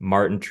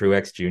Martin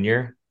Truex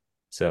Jr.,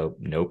 so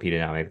nope, he did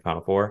not make the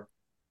final four.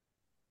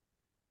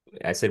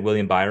 I said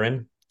William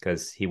Byron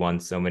because he won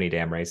so many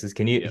damn races.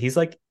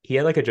 He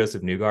had like a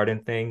Joseph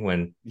Newgarden thing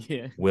when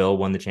Will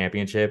won the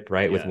championship,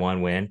 right? With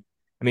one win.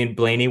 I mean,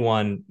 Blaney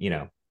won,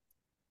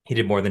 he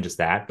did more than just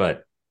that,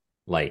 but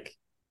like,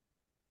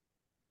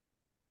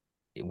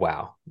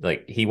 wow.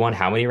 Like he won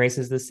how many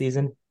races this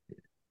season?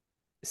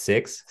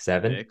 6,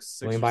 7?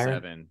 Six William or Byron?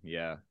 7,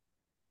 yeah.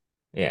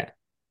 Yeah.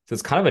 So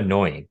it's kind of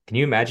annoying. Can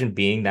you imagine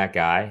being that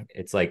guy?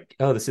 It's like,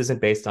 oh, this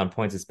isn't based on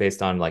points. It's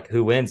based on like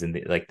who wins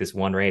in like this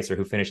one race or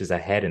who finishes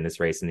ahead in this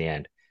race in the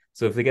end.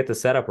 So if they get the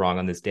setup wrong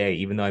on this day,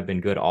 even though I've been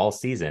good all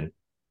season,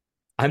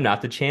 I'm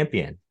not the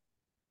champion.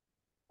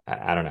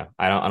 I don't know.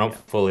 I don't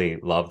fully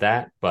love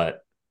that,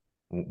 but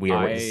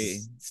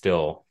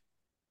still,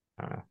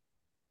 I don't know.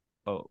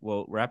 Oh,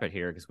 we'll wrap it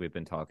here because we've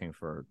been talking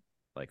for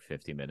like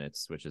 50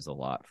 minutes, which is a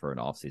lot for an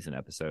off-season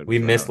episode. We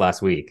missed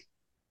last week.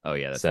 Oh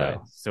yeah, that's right.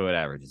 So it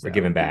averages. We're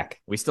giving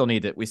back. We still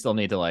need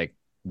to like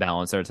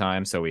balance our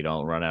time so we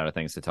don't run out of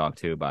things to talk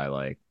to by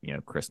like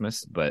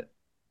Christmas. But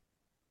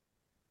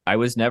I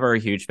was never a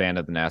huge fan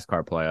of the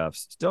NASCAR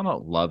playoffs. Still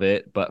don't love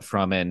it, but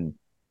from an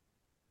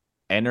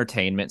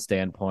entertainment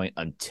standpoint,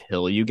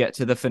 until you get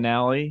to the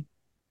finale,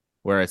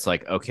 where it's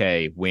like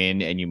okay,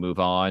 win and you move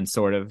on,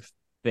 sort of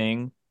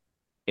thing,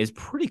 is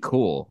pretty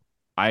cool.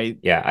 I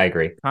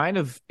agree. Kind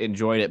of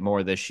enjoyed it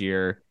more this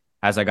year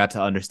as I got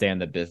to understand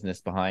the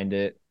business behind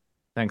it,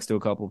 thanks to a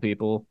couple of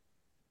people,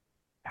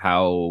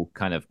 how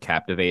kind of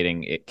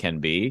captivating it can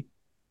be.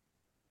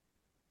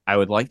 I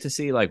would like to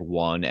see like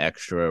one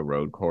extra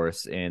road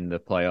course in the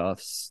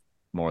playoffs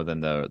more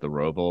than the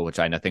Roval, which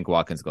I think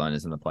Watkins Glen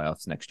is in the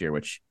playoffs next year,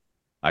 which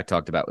I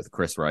talked about with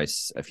Chris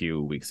Rice a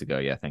few weeks ago.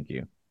 Yeah, thank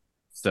you.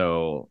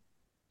 So,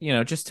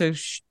 just to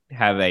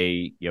have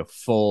a the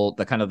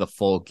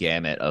full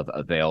gamut of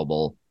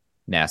available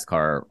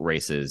NASCAR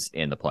races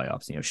in the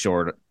playoffs.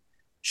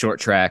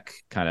 Short track,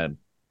 kind of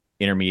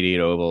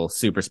intermediate oval,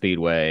 super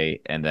speedway,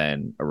 and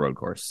then a road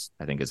course.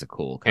 I think is a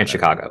cool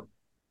Chicago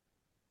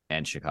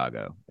and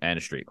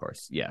a street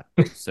course. Yeah,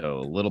 so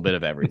a little bit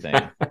of everything.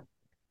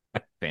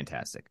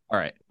 Fantastic. All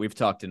right, we've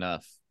talked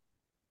enough.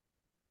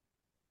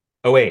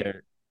 Oh wait,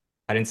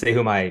 I didn't say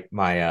who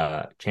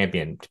my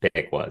champion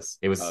pick was.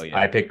 It was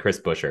I picked Chris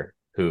Buescher,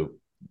 who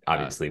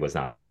obviously was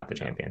not the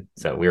champion.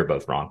 So we were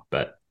both wrong,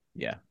 but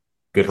yeah,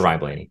 good for Ryan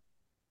Blaney.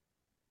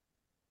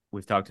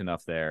 We've talked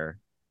enough there.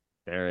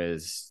 There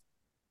is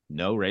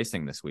no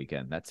racing this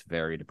weekend. That's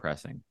very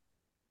depressing.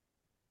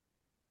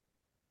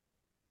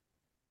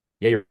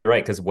 Yeah, you're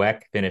right, because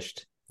WEC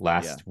finished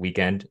last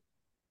weekend.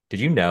 Did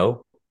you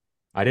know?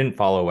 I didn't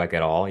follow WEC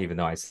at all, even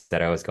though I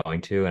said I was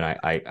going to, and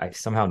I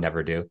somehow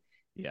never do.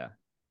 Yeah,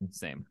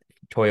 same.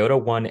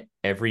 Toyota won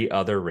every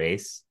other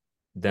race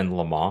than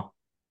Le Mans.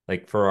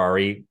 like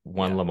Ferrari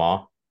won Le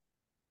Mans.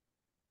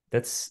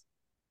 That's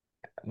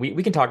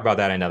we can talk about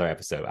that in another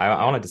episode.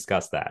 I want to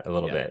discuss that a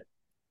little bit.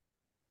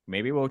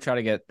 Maybe we'll try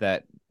to get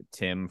that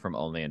Tim from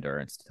Only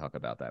Endurance to talk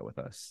about that with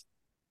us.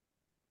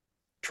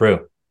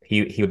 True.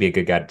 He would be a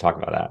good guy to talk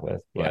about that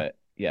with. But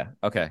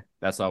okay.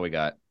 That's all we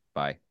got.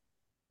 Bye.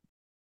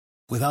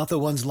 Without the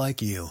ones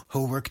like you,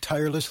 who work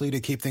tirelessly to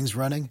keep things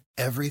running,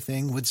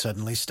 everything would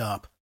suddenly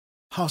stop.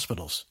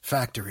 Hospitals,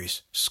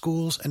 factories,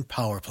 schools, and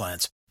power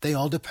plants, they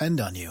all depend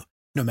on you.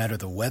 No matter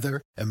the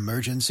weather,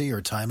 emergency,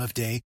 or time of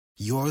day,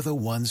 you're the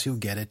ones who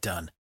get it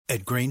done.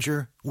 At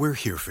Grainger, we're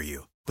here for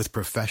you with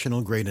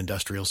professional-grade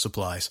industrial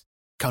supplies.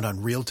 Count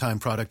on real-time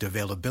product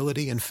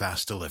availability and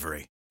fast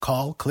delivery.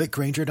 Call, click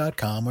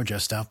Grainger.com, or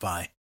just stop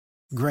by.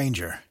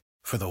 Grainger,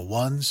 for the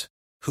ones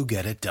who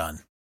get it done.